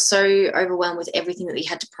you were so overwhelmed with everything that you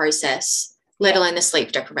had to process, let alone the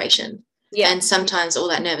sleep deprivation. Yeah. And sometimes all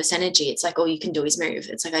that nervous energy, it's like all you can do is move.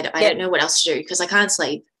 It's like I don't know what else to do because I can't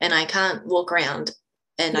sleep and I can't walk around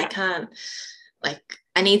and I can't, like,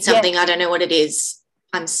 I need something. I don't know what it is.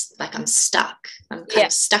 I'm stuck. I'm kind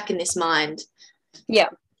of stuck in this mind. Yeah.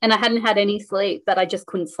 And I hadn't had any sleep, but I just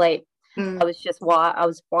couldn't sleep. I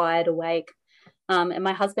was wide awake. And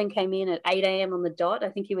my husband came in at 8 a.m. on the dot. I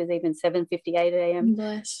think he was even 7:58 a.m.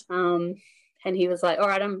 Nice. And he was like, all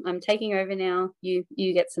right, I'm taking over now. You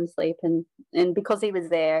get some sleep. And because he was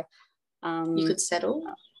there, you could settle.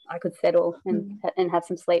 I could settle and have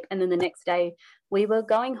some sleep. And then the next day we were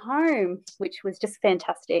going home, which was just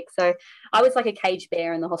fantastic. So I was like a caged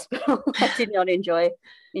bear in the hospital. I did not enjoy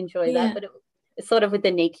that, but it sort of with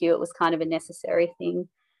the NICU, it was kind of a necessary thing.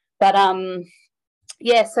 But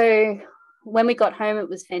yeah, so when we got home, it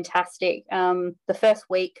was fantastic. The first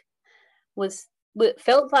week almost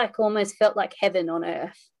felt like heaven on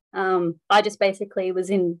earth. I just basically was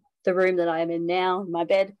in the room that I am in now, my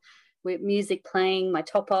bed, with music playing, my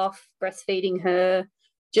top off, breastfeeding her,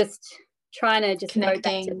 just trying to just go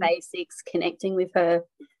back to basics, connecting with her.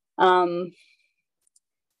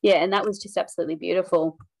 Yeah, and that was just absolutely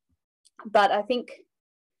beautiful. But I think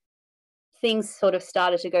things sort of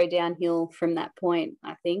started to go downhill from that point,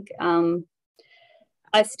 I think.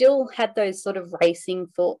 I still had those sort of racing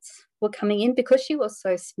thoughts were coming in because she was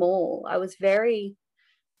so small. I was very,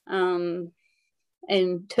 and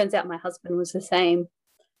turns out my husband was the same.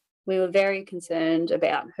 We were very concerned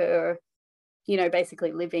about her,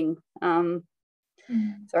 basically living. Sorry,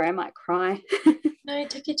 I might cry. No,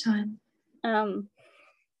 take your time.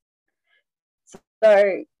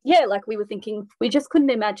 So yeah, like we were thinking, we just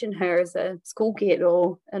couldn't imagine her as a school kid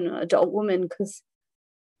or an adult woman because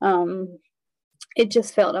it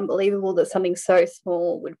just felt unbelievable that something so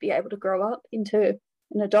small would be able to grow up into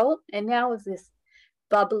an adult. And now as this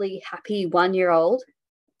bubbly, happy 1-year-old,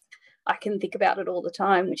 I can think about it all the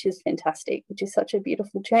time, which is fantastic, which is such a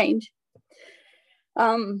beautiful change.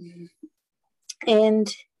 And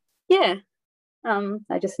yeah,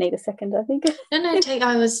 I just need a second, I think. No,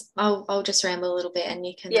 I'll just ramble a little bit and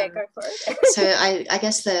you can. Yeah, go for it. So I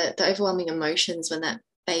guess the overwhelming emotions when that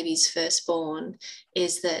baby's first born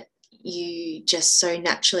is that you just so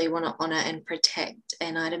naturally want to honour and protect.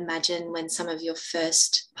 And I'd imagine when some of your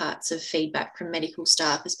first parts of feedback from medical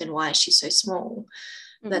staff has been, why is she so small?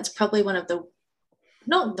 That's probably one of the,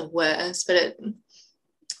 not the worst, but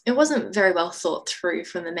it wasn't very well thought through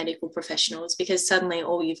from the medical professionals, because suddenly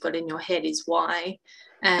all you've got in your head is why.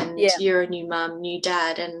 And you're a new mum, new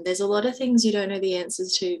dad, and there's a lot of things you don't know the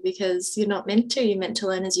answers to because you're not meant to. You're meant to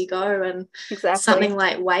learn as you go. And something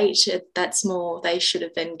like weight, that's more, they should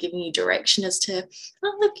have been giving you direction as to,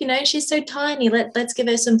 oh, look, she's so tiny. Let's give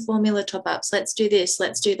her some formula top-ups. Let's do this.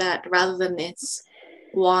 Let's do that. Rather than this,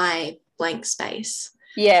 why blank space.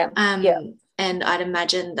 Yeah. And I'd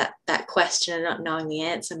imagine that question and not knowing the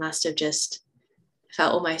answer must have just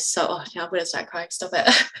felt almost so, oh, now I'm going to start crying, stop it.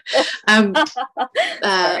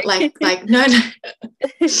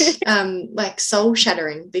 Like soul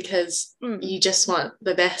shattering, because you just want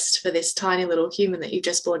the best for this tiny little human that you've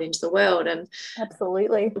just brought into the world. And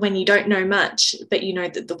absolutely, when you don't know much, but you know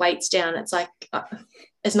that the weight's down, it's like,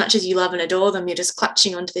 as much as you love and adore them, you're just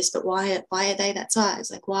clutching onto this, but why are they that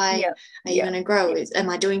size? Like, why are you going to grow?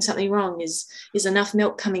 Am I doing something wrong? Is enough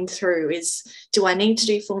milk coming through? Do I need to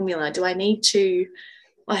do formula? Do I need to,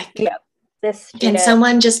 can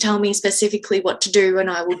someone just tell me specifically what to do and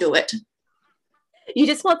I will do it? You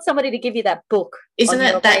just want somebody to give you that book. Isn't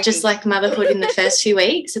it that just like motherhood in the first few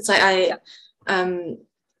weeks? It's like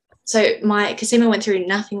so my Cosima went through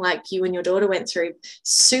nothing like you and your daughter went through.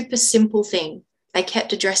 Super simple thing. They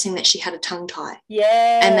kept addressing that she had a tongue tie.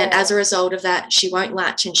 Yeah. And that as a result of that, she won't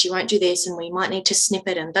latch and she won't do this and we might need to snip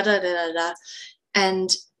it and da-da-da-da-da.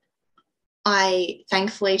 And I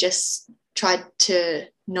thankfully just tried to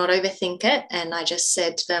not overthink it. And I just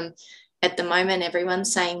said to them, at the moment,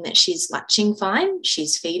 everyone's saying that she's latching fine,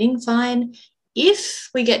 she's feeding fine. If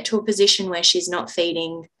we get to a position where she's not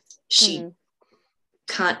feeding, she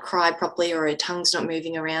can't cry properly or her tongue's not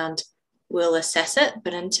moving around, we'll assess it.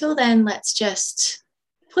 But until then, let's just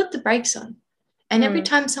put the brakes on. And every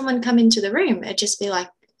time someone come into the room, it'd just be like,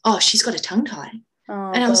 oh, she's got a tongue tie.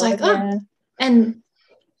 And I was like, and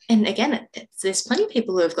again, there's plenty of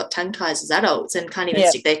people who have got tongue ties as adults and can't even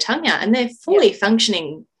stick their tongue out, and they're fully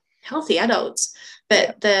functioning, healthy adults.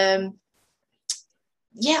 But I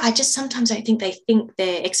just sometimes don't think they think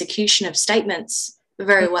their execution of statements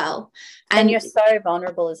very well. And you're so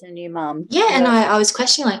vulnerable as a new mum. Yeah, and I was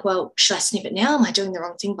questioning, like, well, should I snip it now? Am I doing the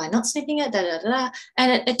wrong thing by not snipping it? Da, da, da, da.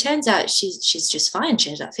 And it turns out she's just fine. She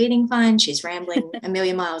ended up feeding fine. She's rambling a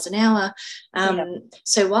million miles an hour.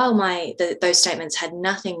 So while those statements had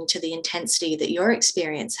nothing to the intensity that your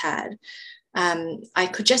experience had, I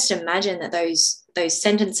could just imagine that those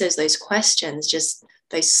sentences, those questions, just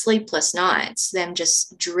those sleepless nights, them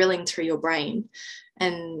just drilling through your brain.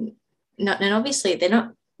 And obviously they're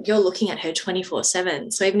not, you're looking at her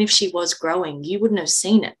 24/7. So even if she was growing, you wouldn't have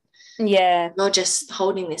seen it. Yeah. You're just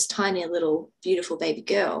holding this tiny little beautiful baby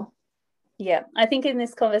girl. Yeah. I think in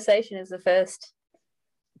this conversation is the first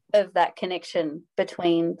of that connection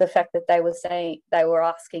between the fact that they were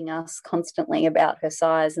asking us constantly about her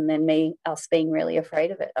size, and then us being really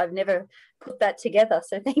afraid of it. I've never put that together,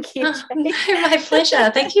 so thank you, Jade. No, my pleasure.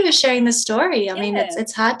 Thank you for sharing the story. I mean,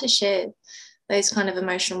 it's hard to share those kind of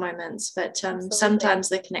emotional moments, but sometimes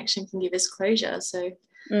the connection can give us closure, so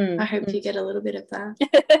I hope you get a little bit of that.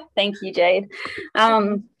 Thank you, Jade.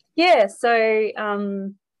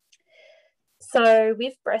 So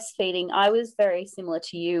with breastfeeding, I was very similar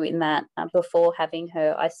to you in that before having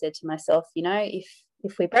her, I said to myself,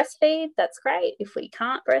 if we breastfeed, that's great. If we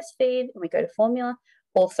can't breastfeed and we go to formula,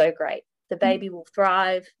 also great. The baby will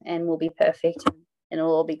thrive and will be perfect, and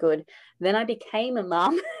it'll all be good. Then I became a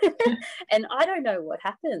mum and I don't know what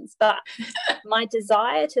happens, but my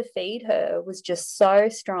desire to feed her was just so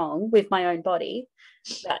strong with my own body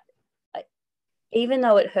that even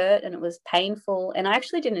though it hurt and it was painful, and I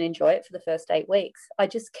actually didn't enjoy it for the first 8 weeks, I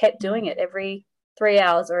just kept doing it every 3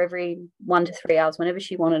 hours or every 1 to 3 hours, whenever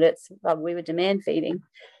she wanted it. We were demand feeding.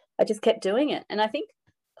 I just kept doing it. And I think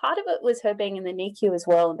part of it was her being in the NICU as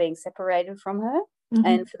well and being separated from her. Mm-hmm.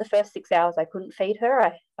 And for the first 6 hours, I couldn't feed her.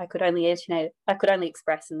 I could only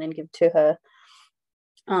express and then give to her.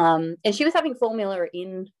 And she was having formula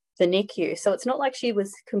in the NICU, so it's not like she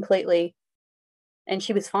was completely... And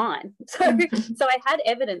she was fine. So I had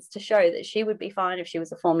evidence to show that she would be fine if she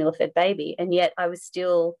was a formula-fed baby, and yet I was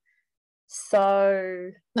still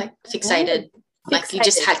so... fixated. Like you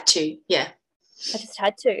just had to, yeah. I just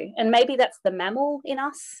had to. And maybe that's the mammal in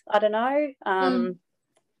us. I don't know.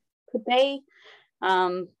 Could be.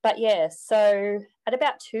 But, yeah, so at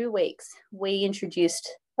about 2 weeks, we introduced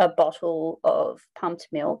a bottle of pumped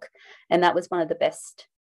milk, and that was one of the best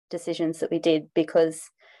decisions that we did,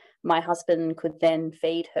 because my husband could then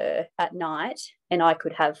feed her at night and I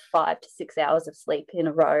could have 5 to 6 hours of sleep in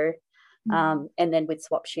a row. And then we'd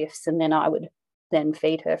swap shifts, and then I would then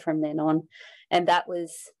feed her from then on. And that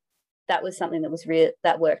was something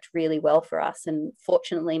that worked really well for us. And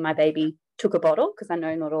fortunately, my baby took a bottle, because I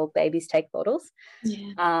know not all babies take bottles.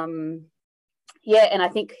 Yeah. And I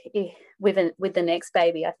think with the next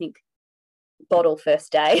baby, I think bottle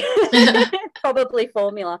first day, probably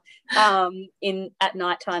formula at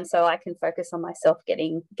nighttime, so I can focus on myself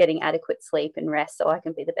getting adequate sleep and rest, so I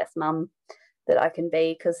can be the best mum that I can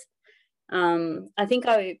be. Because I think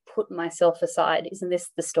I put myself aside. Isn't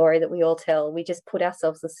this the story that we all tell? We just put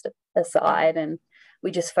ourselves aside, and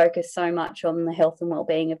we just focus so much on the health and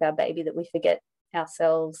well-being of our baby that we forget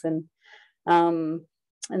ourselves. And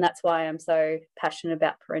that's why I'm so passionate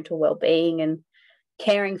about parental well-being and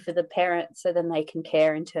caring for the parents, so then they can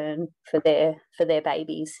care in turn for their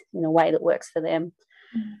babies in a way that works for them.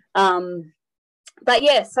 But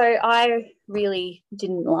yeah, so I really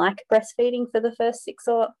didn't like breastfeeding for the first 6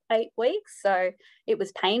 or 8 weeks, so it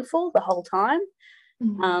was painful the whole time.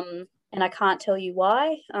 And I can't tell you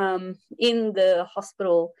why. In the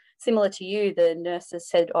hospital, similar to you, the nurses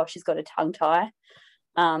said, oh, she's got a tongue tie,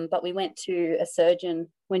 but we went to a surgeon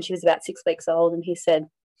when she was about 6 weeks old, and he said,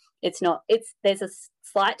 there's a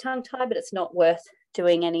slight tongue tie, but it's not worth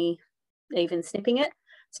doing even snipping it.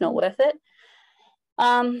 It's not worth it.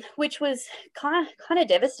 Which was kind of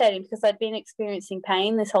devastating, because I'd been experiencing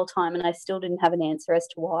pain this whole time and I still didn't have an answer as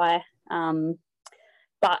to why.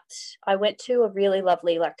 But I went to a really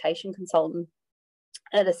lovely lactation consultant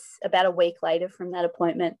about a week later from that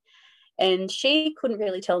appointment, and she couldn't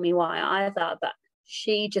really tell me why either, but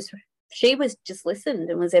she was just listened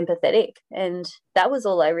and was empathetic, and that was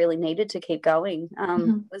all I really needed to keep going.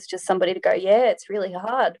 Was just somebody to go, yeah, it's really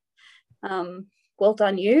hard. Well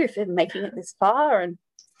done you for making it this far, and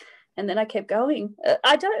then I kept going.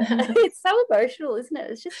 It's so emotional, isn't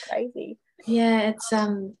it? It's just crazy. Yeah,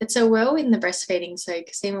 it's a whirlwind, the breastfeeding. So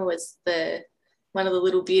Cosima was one of the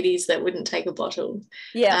little beauties that wouldn't take a bottle.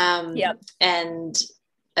 Yeah. And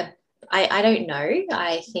I don't know.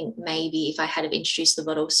 I think maybe if I had have introduced the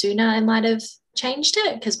bottle sooner, I might have changed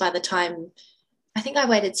it, because by the time, I think I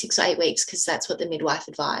waited 6 or 8 weeks, because that's what the midwife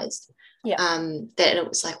advised. Yeah. That it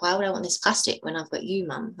was like, why would I want this plastic when I've got you,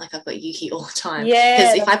 Mum? Like, I've got you here all the time. Yeah.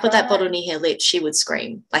 Because if I put that bottle near her lips, she would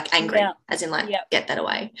scream, like angry, as in like, get that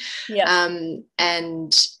away. Yeah.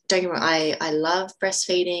 And don't get me wrong, I love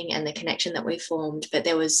breastfeeding and the connection that we formed, but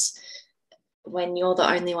there was, when you're the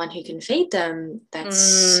only one who can feed them, that's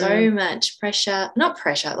so much pressure. Not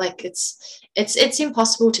pressure, like it's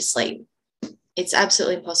impossible to sleep. It's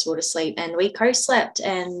absolutely impossible to sleep. And we co-slept,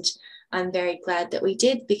 and I'm very glad that we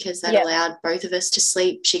did, because that allowed both of us to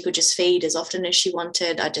sleep. She could just feed as often as she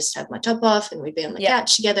wanted. I just have my top off and we'd be on the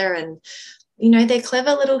couch together, and they're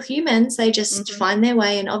clever little humans. They just find their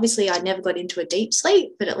way. And obviously I never got into a deep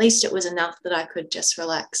sleep, but at least it was enough that I could just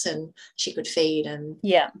relax and she could feed. And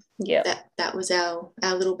that was our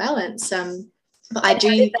little balance. But I do.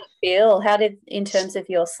 How did that feel? How did, in terms of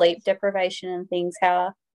your sleep deprivation and things,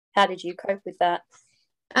 how did you cope with that?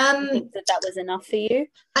 That was enough for you?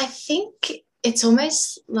 I think it's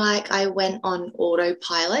almost like I went on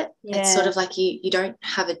autopilot. It's sort of like you don't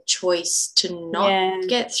have a choice to not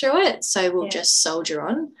get through it, so we'll just soldier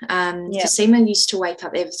on. Seema used to wake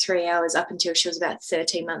up every 3 hours up until she was about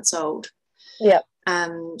 13 months old. So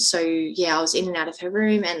I was in and out of her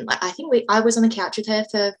room, and I think I was on the couch with her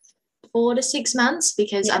for 4 to 6 months,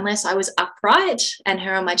 because unless I was upright and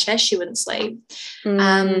her on my chest, she wouldn't sleep.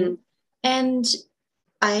 And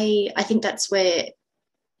I think that's where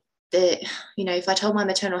if I told my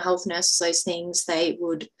maternal health nurses those things, they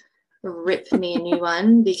would rip me a new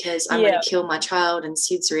one, because I'm going to kill my child and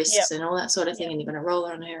SIDS risks and all that sort of thing, and you're going to roll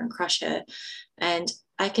on her and crush her. And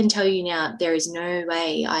I can tell you now, there is no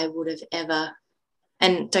way I would have ever,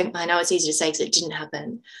 and I know it's easy to say because it didn't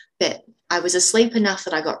happen, but I was asleep enough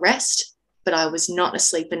that I got rest, but I was not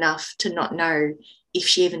asleep enough to not know if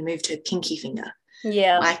she even moved her pinky finger.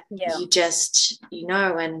 You just,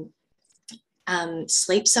 and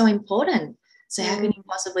sleep's so important. So how can you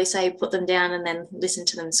possibly say put them down and then listen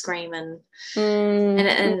to them scream? And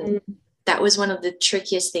that was one of the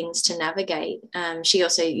trickiest things to navigate. She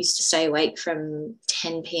also used to stay awake from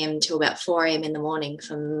 10 p.m. to about 4 a.m. in the morning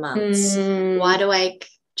for months, wide awake,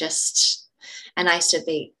 and I used to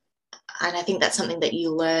be, and I think that's something that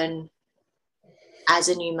you learn as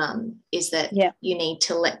a new mum, is that you need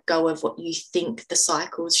to let go of what you think the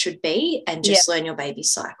cycles should be and just learn your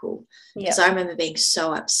baby's cycle. Because I remember being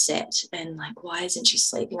so upset and like, why isn't she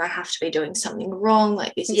sleeping? I have to be doing something wrong.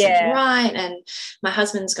 Like, this isn't right. And my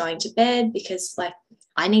husband's going to bed because like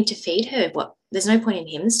I need to feed her. There's no point in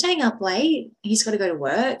him staying up late. He's got to go to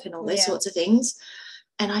work and all those sorts of things.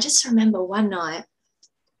 And I just remember one night,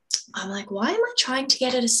 I'm like, why am I trying to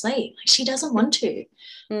get her to sleep? Like, she doesn't want to.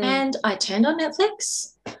 And I turned on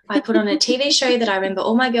Netflix. I put on a TV show that I remember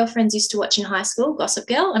all my girlfriends used to watch in high school, Gossip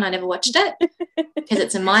Girl, and I never watched it because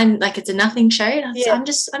it's a nothing show. And I'm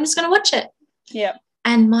just going to watch it. Yeah.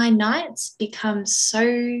 And my nights become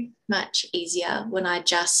so much easier when I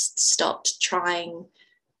just stopped trying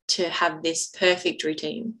to have this perfect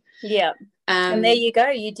routine. Yeah. And there you go.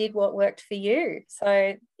 You did what worked for you.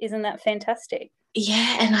 So isn't that fantastic?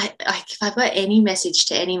 Yeah, and if I've got any message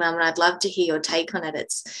to any mum, and I'd love to hear your take on it,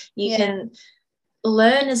 it's you can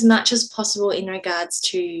learn as much as possible in regards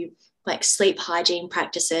to like sleep hygiene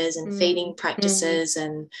practices and feeding practices,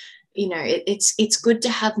 and it's good to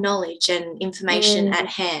have knowledge and information at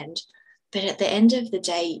hand, but at the end of the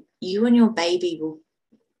day, you and your baby will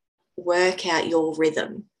work out your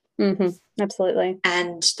rhythm. Absolutely.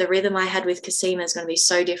 And the rhythm I had with Cassima is going to be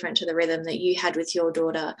so different to the rhythm that you had with your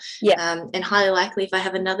daughter. And highly likely if I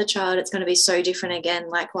have another child, it's going to be so different again,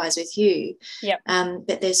 likewise with you.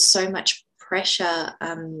 But there's so much pressure,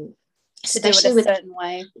 especially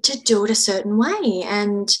to do it a certain way.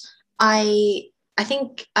 And I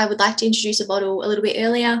think I would like to introduce a bottle a little bit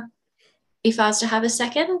earlier if I was to have a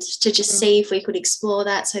second, to just see if we could explore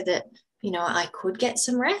that so that I could get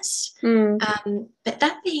some rest. But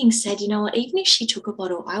that being said, even if she took a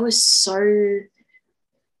bottle, I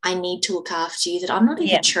need to look after you, that I'm not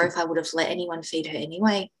even sure if I would have let anyone feed her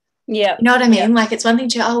anyway. Yeah. You know what I mean? Like, it's one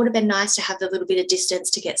thing it would have been nice to have the little bit of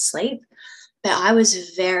distance to get sleep, but I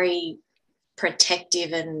was very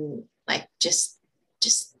protective and like, just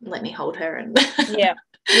let me hold her. And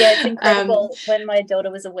it's incredible. When my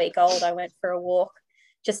daughter was a week old, I went for a walk,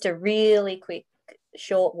 just a really quick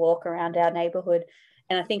short walk around our neighborhood,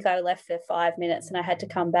 and I think I left for 5 minutes and I had to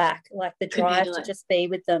come back. Like, the drive to just be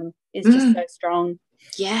with them is just so strong.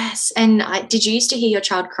 Yes. And did you used to hear your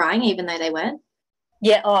child crying even though they weren't?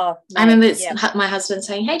 I remember my husband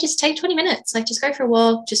saying, hey, just take 20 minutes, like just go for a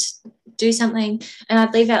walk, just do something. And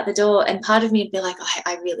I'd leave out the door and part of me would be like,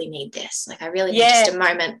 I really need this, like I really need just a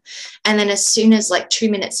moment. And then as soon as like 2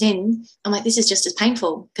 minutes in, I'm like, this is just as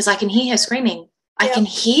painful, because I can hear her screaming. I can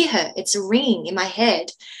hear her. It's ringing in my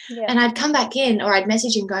head. And I'd come back in, or I'd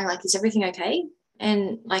message him going like, is everything okay?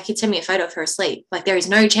 And like, he'd send me a photo of her asleep. Like, there is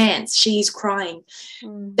no chance she's crying.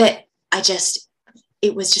 But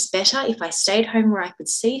it was just better if I stayed home where I could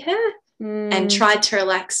see her and tried to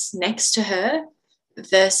relax next to her,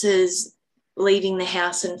 versus leaving the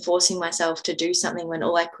house and forcing myself to do something when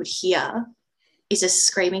all I could hear is a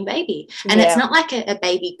screaming baby. And it's not like a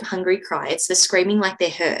baby hungry cry. It's the screaming like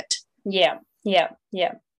they're hurt.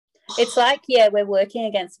 It's like, we're working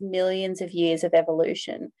against millions of years of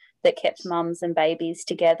evolution that kept mums and babies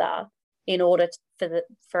together, in order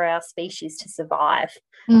for our species to survive.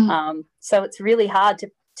 Mm. So it's really hard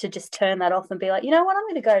to just turn that off and be like, you know what, I'm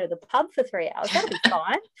going to go to the pub for 3 hours. That'll be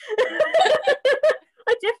fine.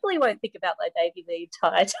 I definitely won't think about my baby the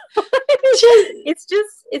entire time.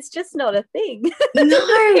 It's just not a thing.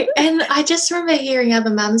 No, and I just remember hearing other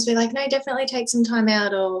mums be like, no, definitely take some time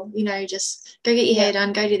out, or, you know, just go get your hair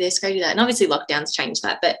done, go do this, go do that. And obviously lockdowns changed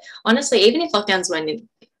that. But honestly, even if lockdowns weren't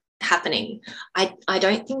happening, I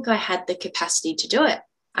don't think I had the capacity to do it.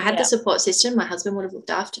 I had the support system. My husband would have looked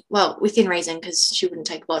after, well, within reason, because she wouldn't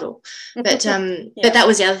take a bottle. But but that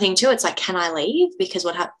was the other thing too. It's like, can I leave? Because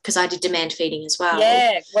because I did demand feeding as well.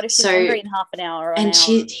 Yeah. What if she's hungry in half an hour? Or and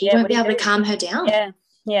he won't be able to calm her down. Yeah.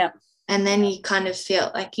 Yeah. And then you kind of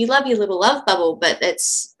feel like you love your little love bubble, but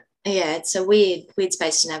it's a weird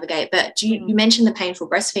space to navigate. But you mentioned the painful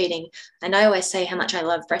breastfeeding, and I always say how much I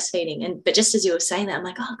love breastfeeding. But just as you were saying that, I'm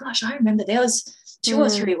like, oh gosh, I remember there was 2 or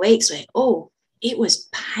 3 weeks where it was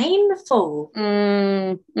painful.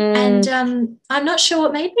 And I'm not sure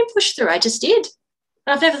what made me push through. I just did.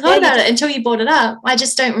 I've never thought about it until you brought it up. I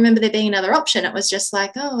just don't remember there being another option. It was just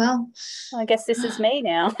like, oh, well. I guess this is me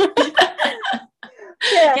now.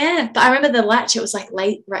 Yeah, but I remember the latch. It was like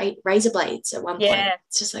razor blades at one point.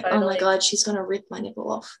 It's just like, oh, my God, she's going to rip my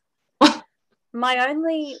nipple off. My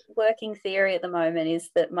only working theory at the moment is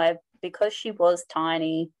that because she was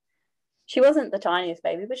tiny, she wasn't the tiniest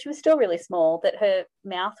baby, but she was still really small, that her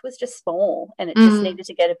mouth was just small and it just needed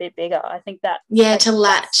to get a bit bigger. I think that. Yeah, to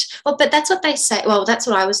latch. Well, but that's what they say. Well, that's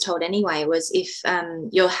what I was told anyway, was if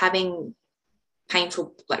you're having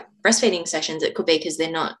painful like breastfeeding sessions, it could be because they're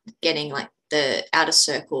not getting like the outer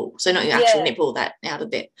circle. So not your actual nipple, that outer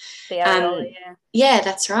bit. The areola, yeah,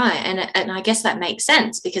 that's right. And I guess that makes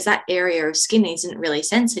sense because that area of skin isn't really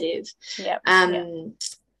sensitive.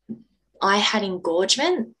 I had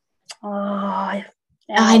engorgement. Oh, I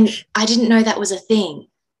didn't know that was a thing.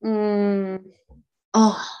 Would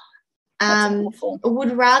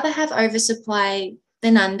rather have oversupply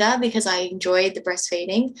than under because I enjoyed the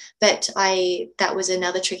breastfeeding, but that was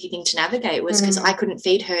another tricky thing to navigate, was because I couldn't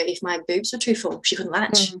feed her if my boobs were too full. She couldn't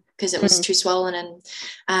latch because it was too swollen,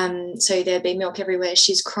 and so there'd be milk everywhere.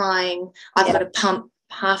 She's crying. I've got to pump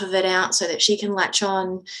half of it out so that she can latch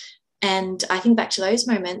on. And I think back to those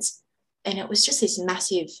moments, and it was just this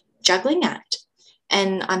massive juggling act.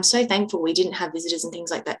 And I'm so thankful we didn't have visitors and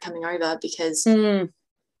things like that coming over, because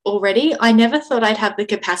already I never thought I'd have the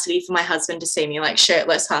capacity for my husband to see me like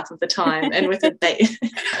shirtless half of the time and with a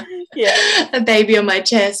baby on my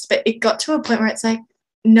chest. But it got to a point where it's like,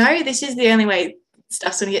 no, this is the only way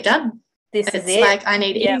stuff's going to get done. It's like, I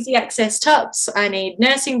need easy access tops. I need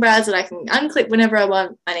nursing bras that I can unclip whenever I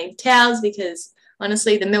want. I need towels because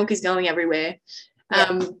honestly the milk is going everywhere.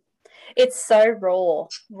 It's so raw.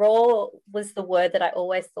 Raw was the word that I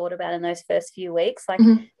always thought about in those first few weeks. Like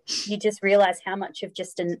you just realize how much of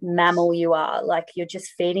just a mammal you are. Like you're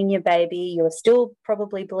just feeding your baby. You're still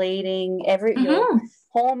probably bleeding. Your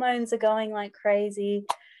hormones are going like crazy.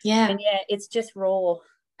 Yeah. And it's just raw.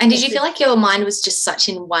 And did you feel like your mind was just such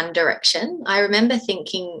in one direction? I remember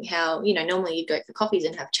thinking how, normally you'd go for coffees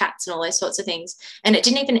and have chats and all those sorts of things. And it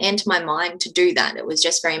didn't even enter my mind to do that. It was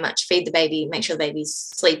just very much feed the baby, make sure the baby's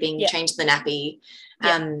sleeping, change the nappy.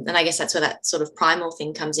 And I guess that's where that sort of primal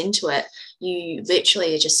thing comes into it. You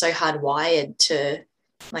literally are just so hardwired to,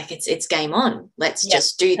 like, it's game on. Let's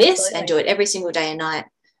just do this and do it every single day and night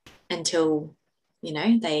until,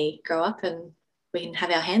 they grow up and we can have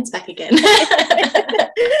our hands back again.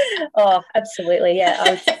 Oh, absolutely. Yeah,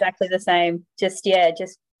 I was exactly the same. Just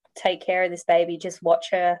take care of this baby. Just watch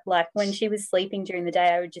her. Like when she was sleeping during the day,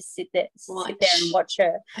 I would just sit there and watch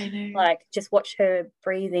her. I know. Like just watch her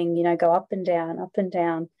breathing, go up and down, up and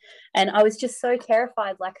down. And I was just so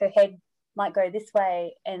terrified, like her head might go this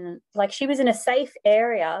way. And like she was in a safe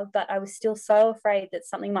area, but I was still so afraid that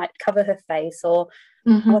something might cover her face or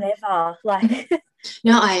whatever. Like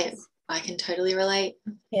no, I can totally relate.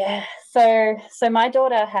 Yeah. So my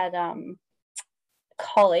daughter had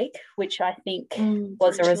colic, which I think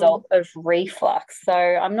was a result of reflux. So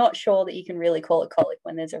I'm not sure that you can really call it colic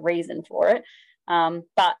when there's a reason for it.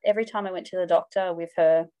 But every time I went to the doctor with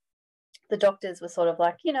her, the doctors were sort of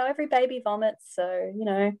like, every baby vomits. So,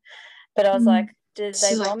 but I was like, did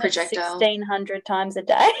they vomit 1,600 times a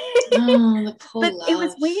day? Oh, the poor But love. it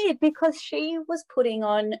was weird because she was putting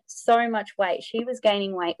on so much weight. She was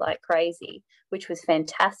gaining weight like crazy, which was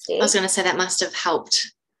fantastic. I was going to say that must have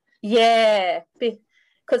helped. Yeah,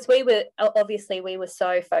 because we were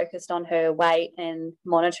so focused on her weight and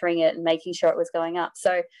monitoring it and making sure it was going up.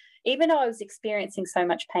 So even though I was experiencing so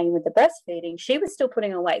much pain with the breastfeeding, she was still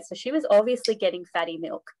putting on weight. So she was obviously getting fatty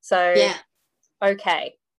milk. So,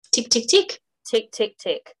 okay. Tick, tick, tick. Tick, tick,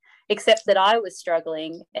 tick. Except that I was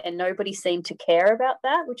struggling and nobody seemed to care about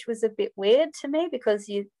that, which was a bit weird to me because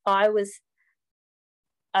I was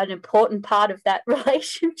an important part of that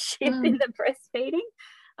relationship in the breastfeeding.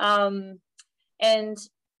 And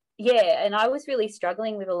I was really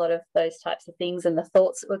struggling with a lot of those types of things and the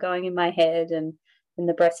thoughts that were going in my head and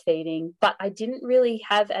the breastfeeding. But I didn't really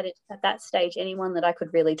have at that stage anyone that I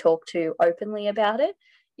could really talk to openly about it.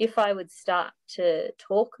 If I would start to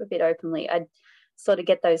talk a bit openly, I'd sort of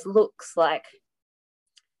get those looks like,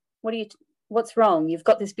 what's wrong? You've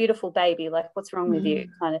got this beautiful baby, like what's wrong with you,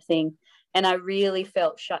 kind of thing. And I really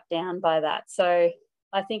felt shut down by that. So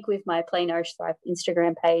I think with my Play Nourish Thrive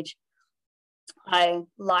Instagram page, I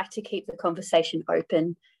like to keep the conversation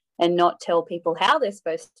open and not tell people how they're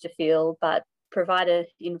supposed to feel, but provide an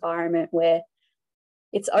environment where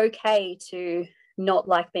it's okay to not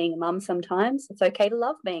like being a mum sometimes. It's okay to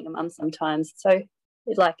love being a mum sometimes. So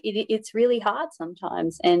it's really hard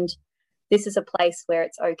sometimes. And this is a place where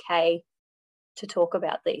it's okay to talk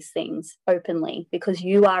about these things openly because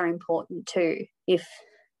you are important too. If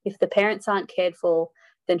the parents aren't cared for,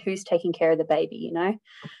 then who's taking care of the baby, you know?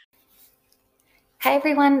 Hey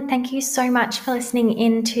everyone, thank you so much for listening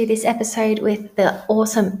in to this episode with the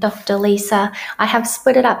awesome Dr. Lisa. I have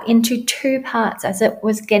split it up into 2 parts as it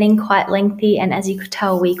was getting quite lengthy, and as you could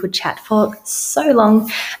tell, we could chat for so long.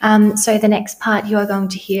 So the next part, you are going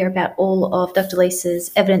to hear about all of Dr.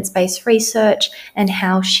 Lisa's evidence-based research and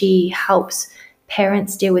how she helps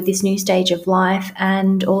parents deal with this new stage of life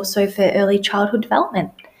and also for early childhood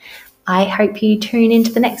development. I hope you tune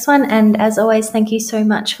into the next one. And as always, thank you so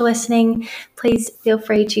much for listening. Please feel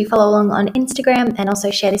free to follow along on Instagram and also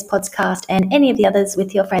share this podcast and any of the others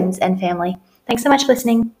with your friends and family. Thanks so much for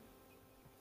listening.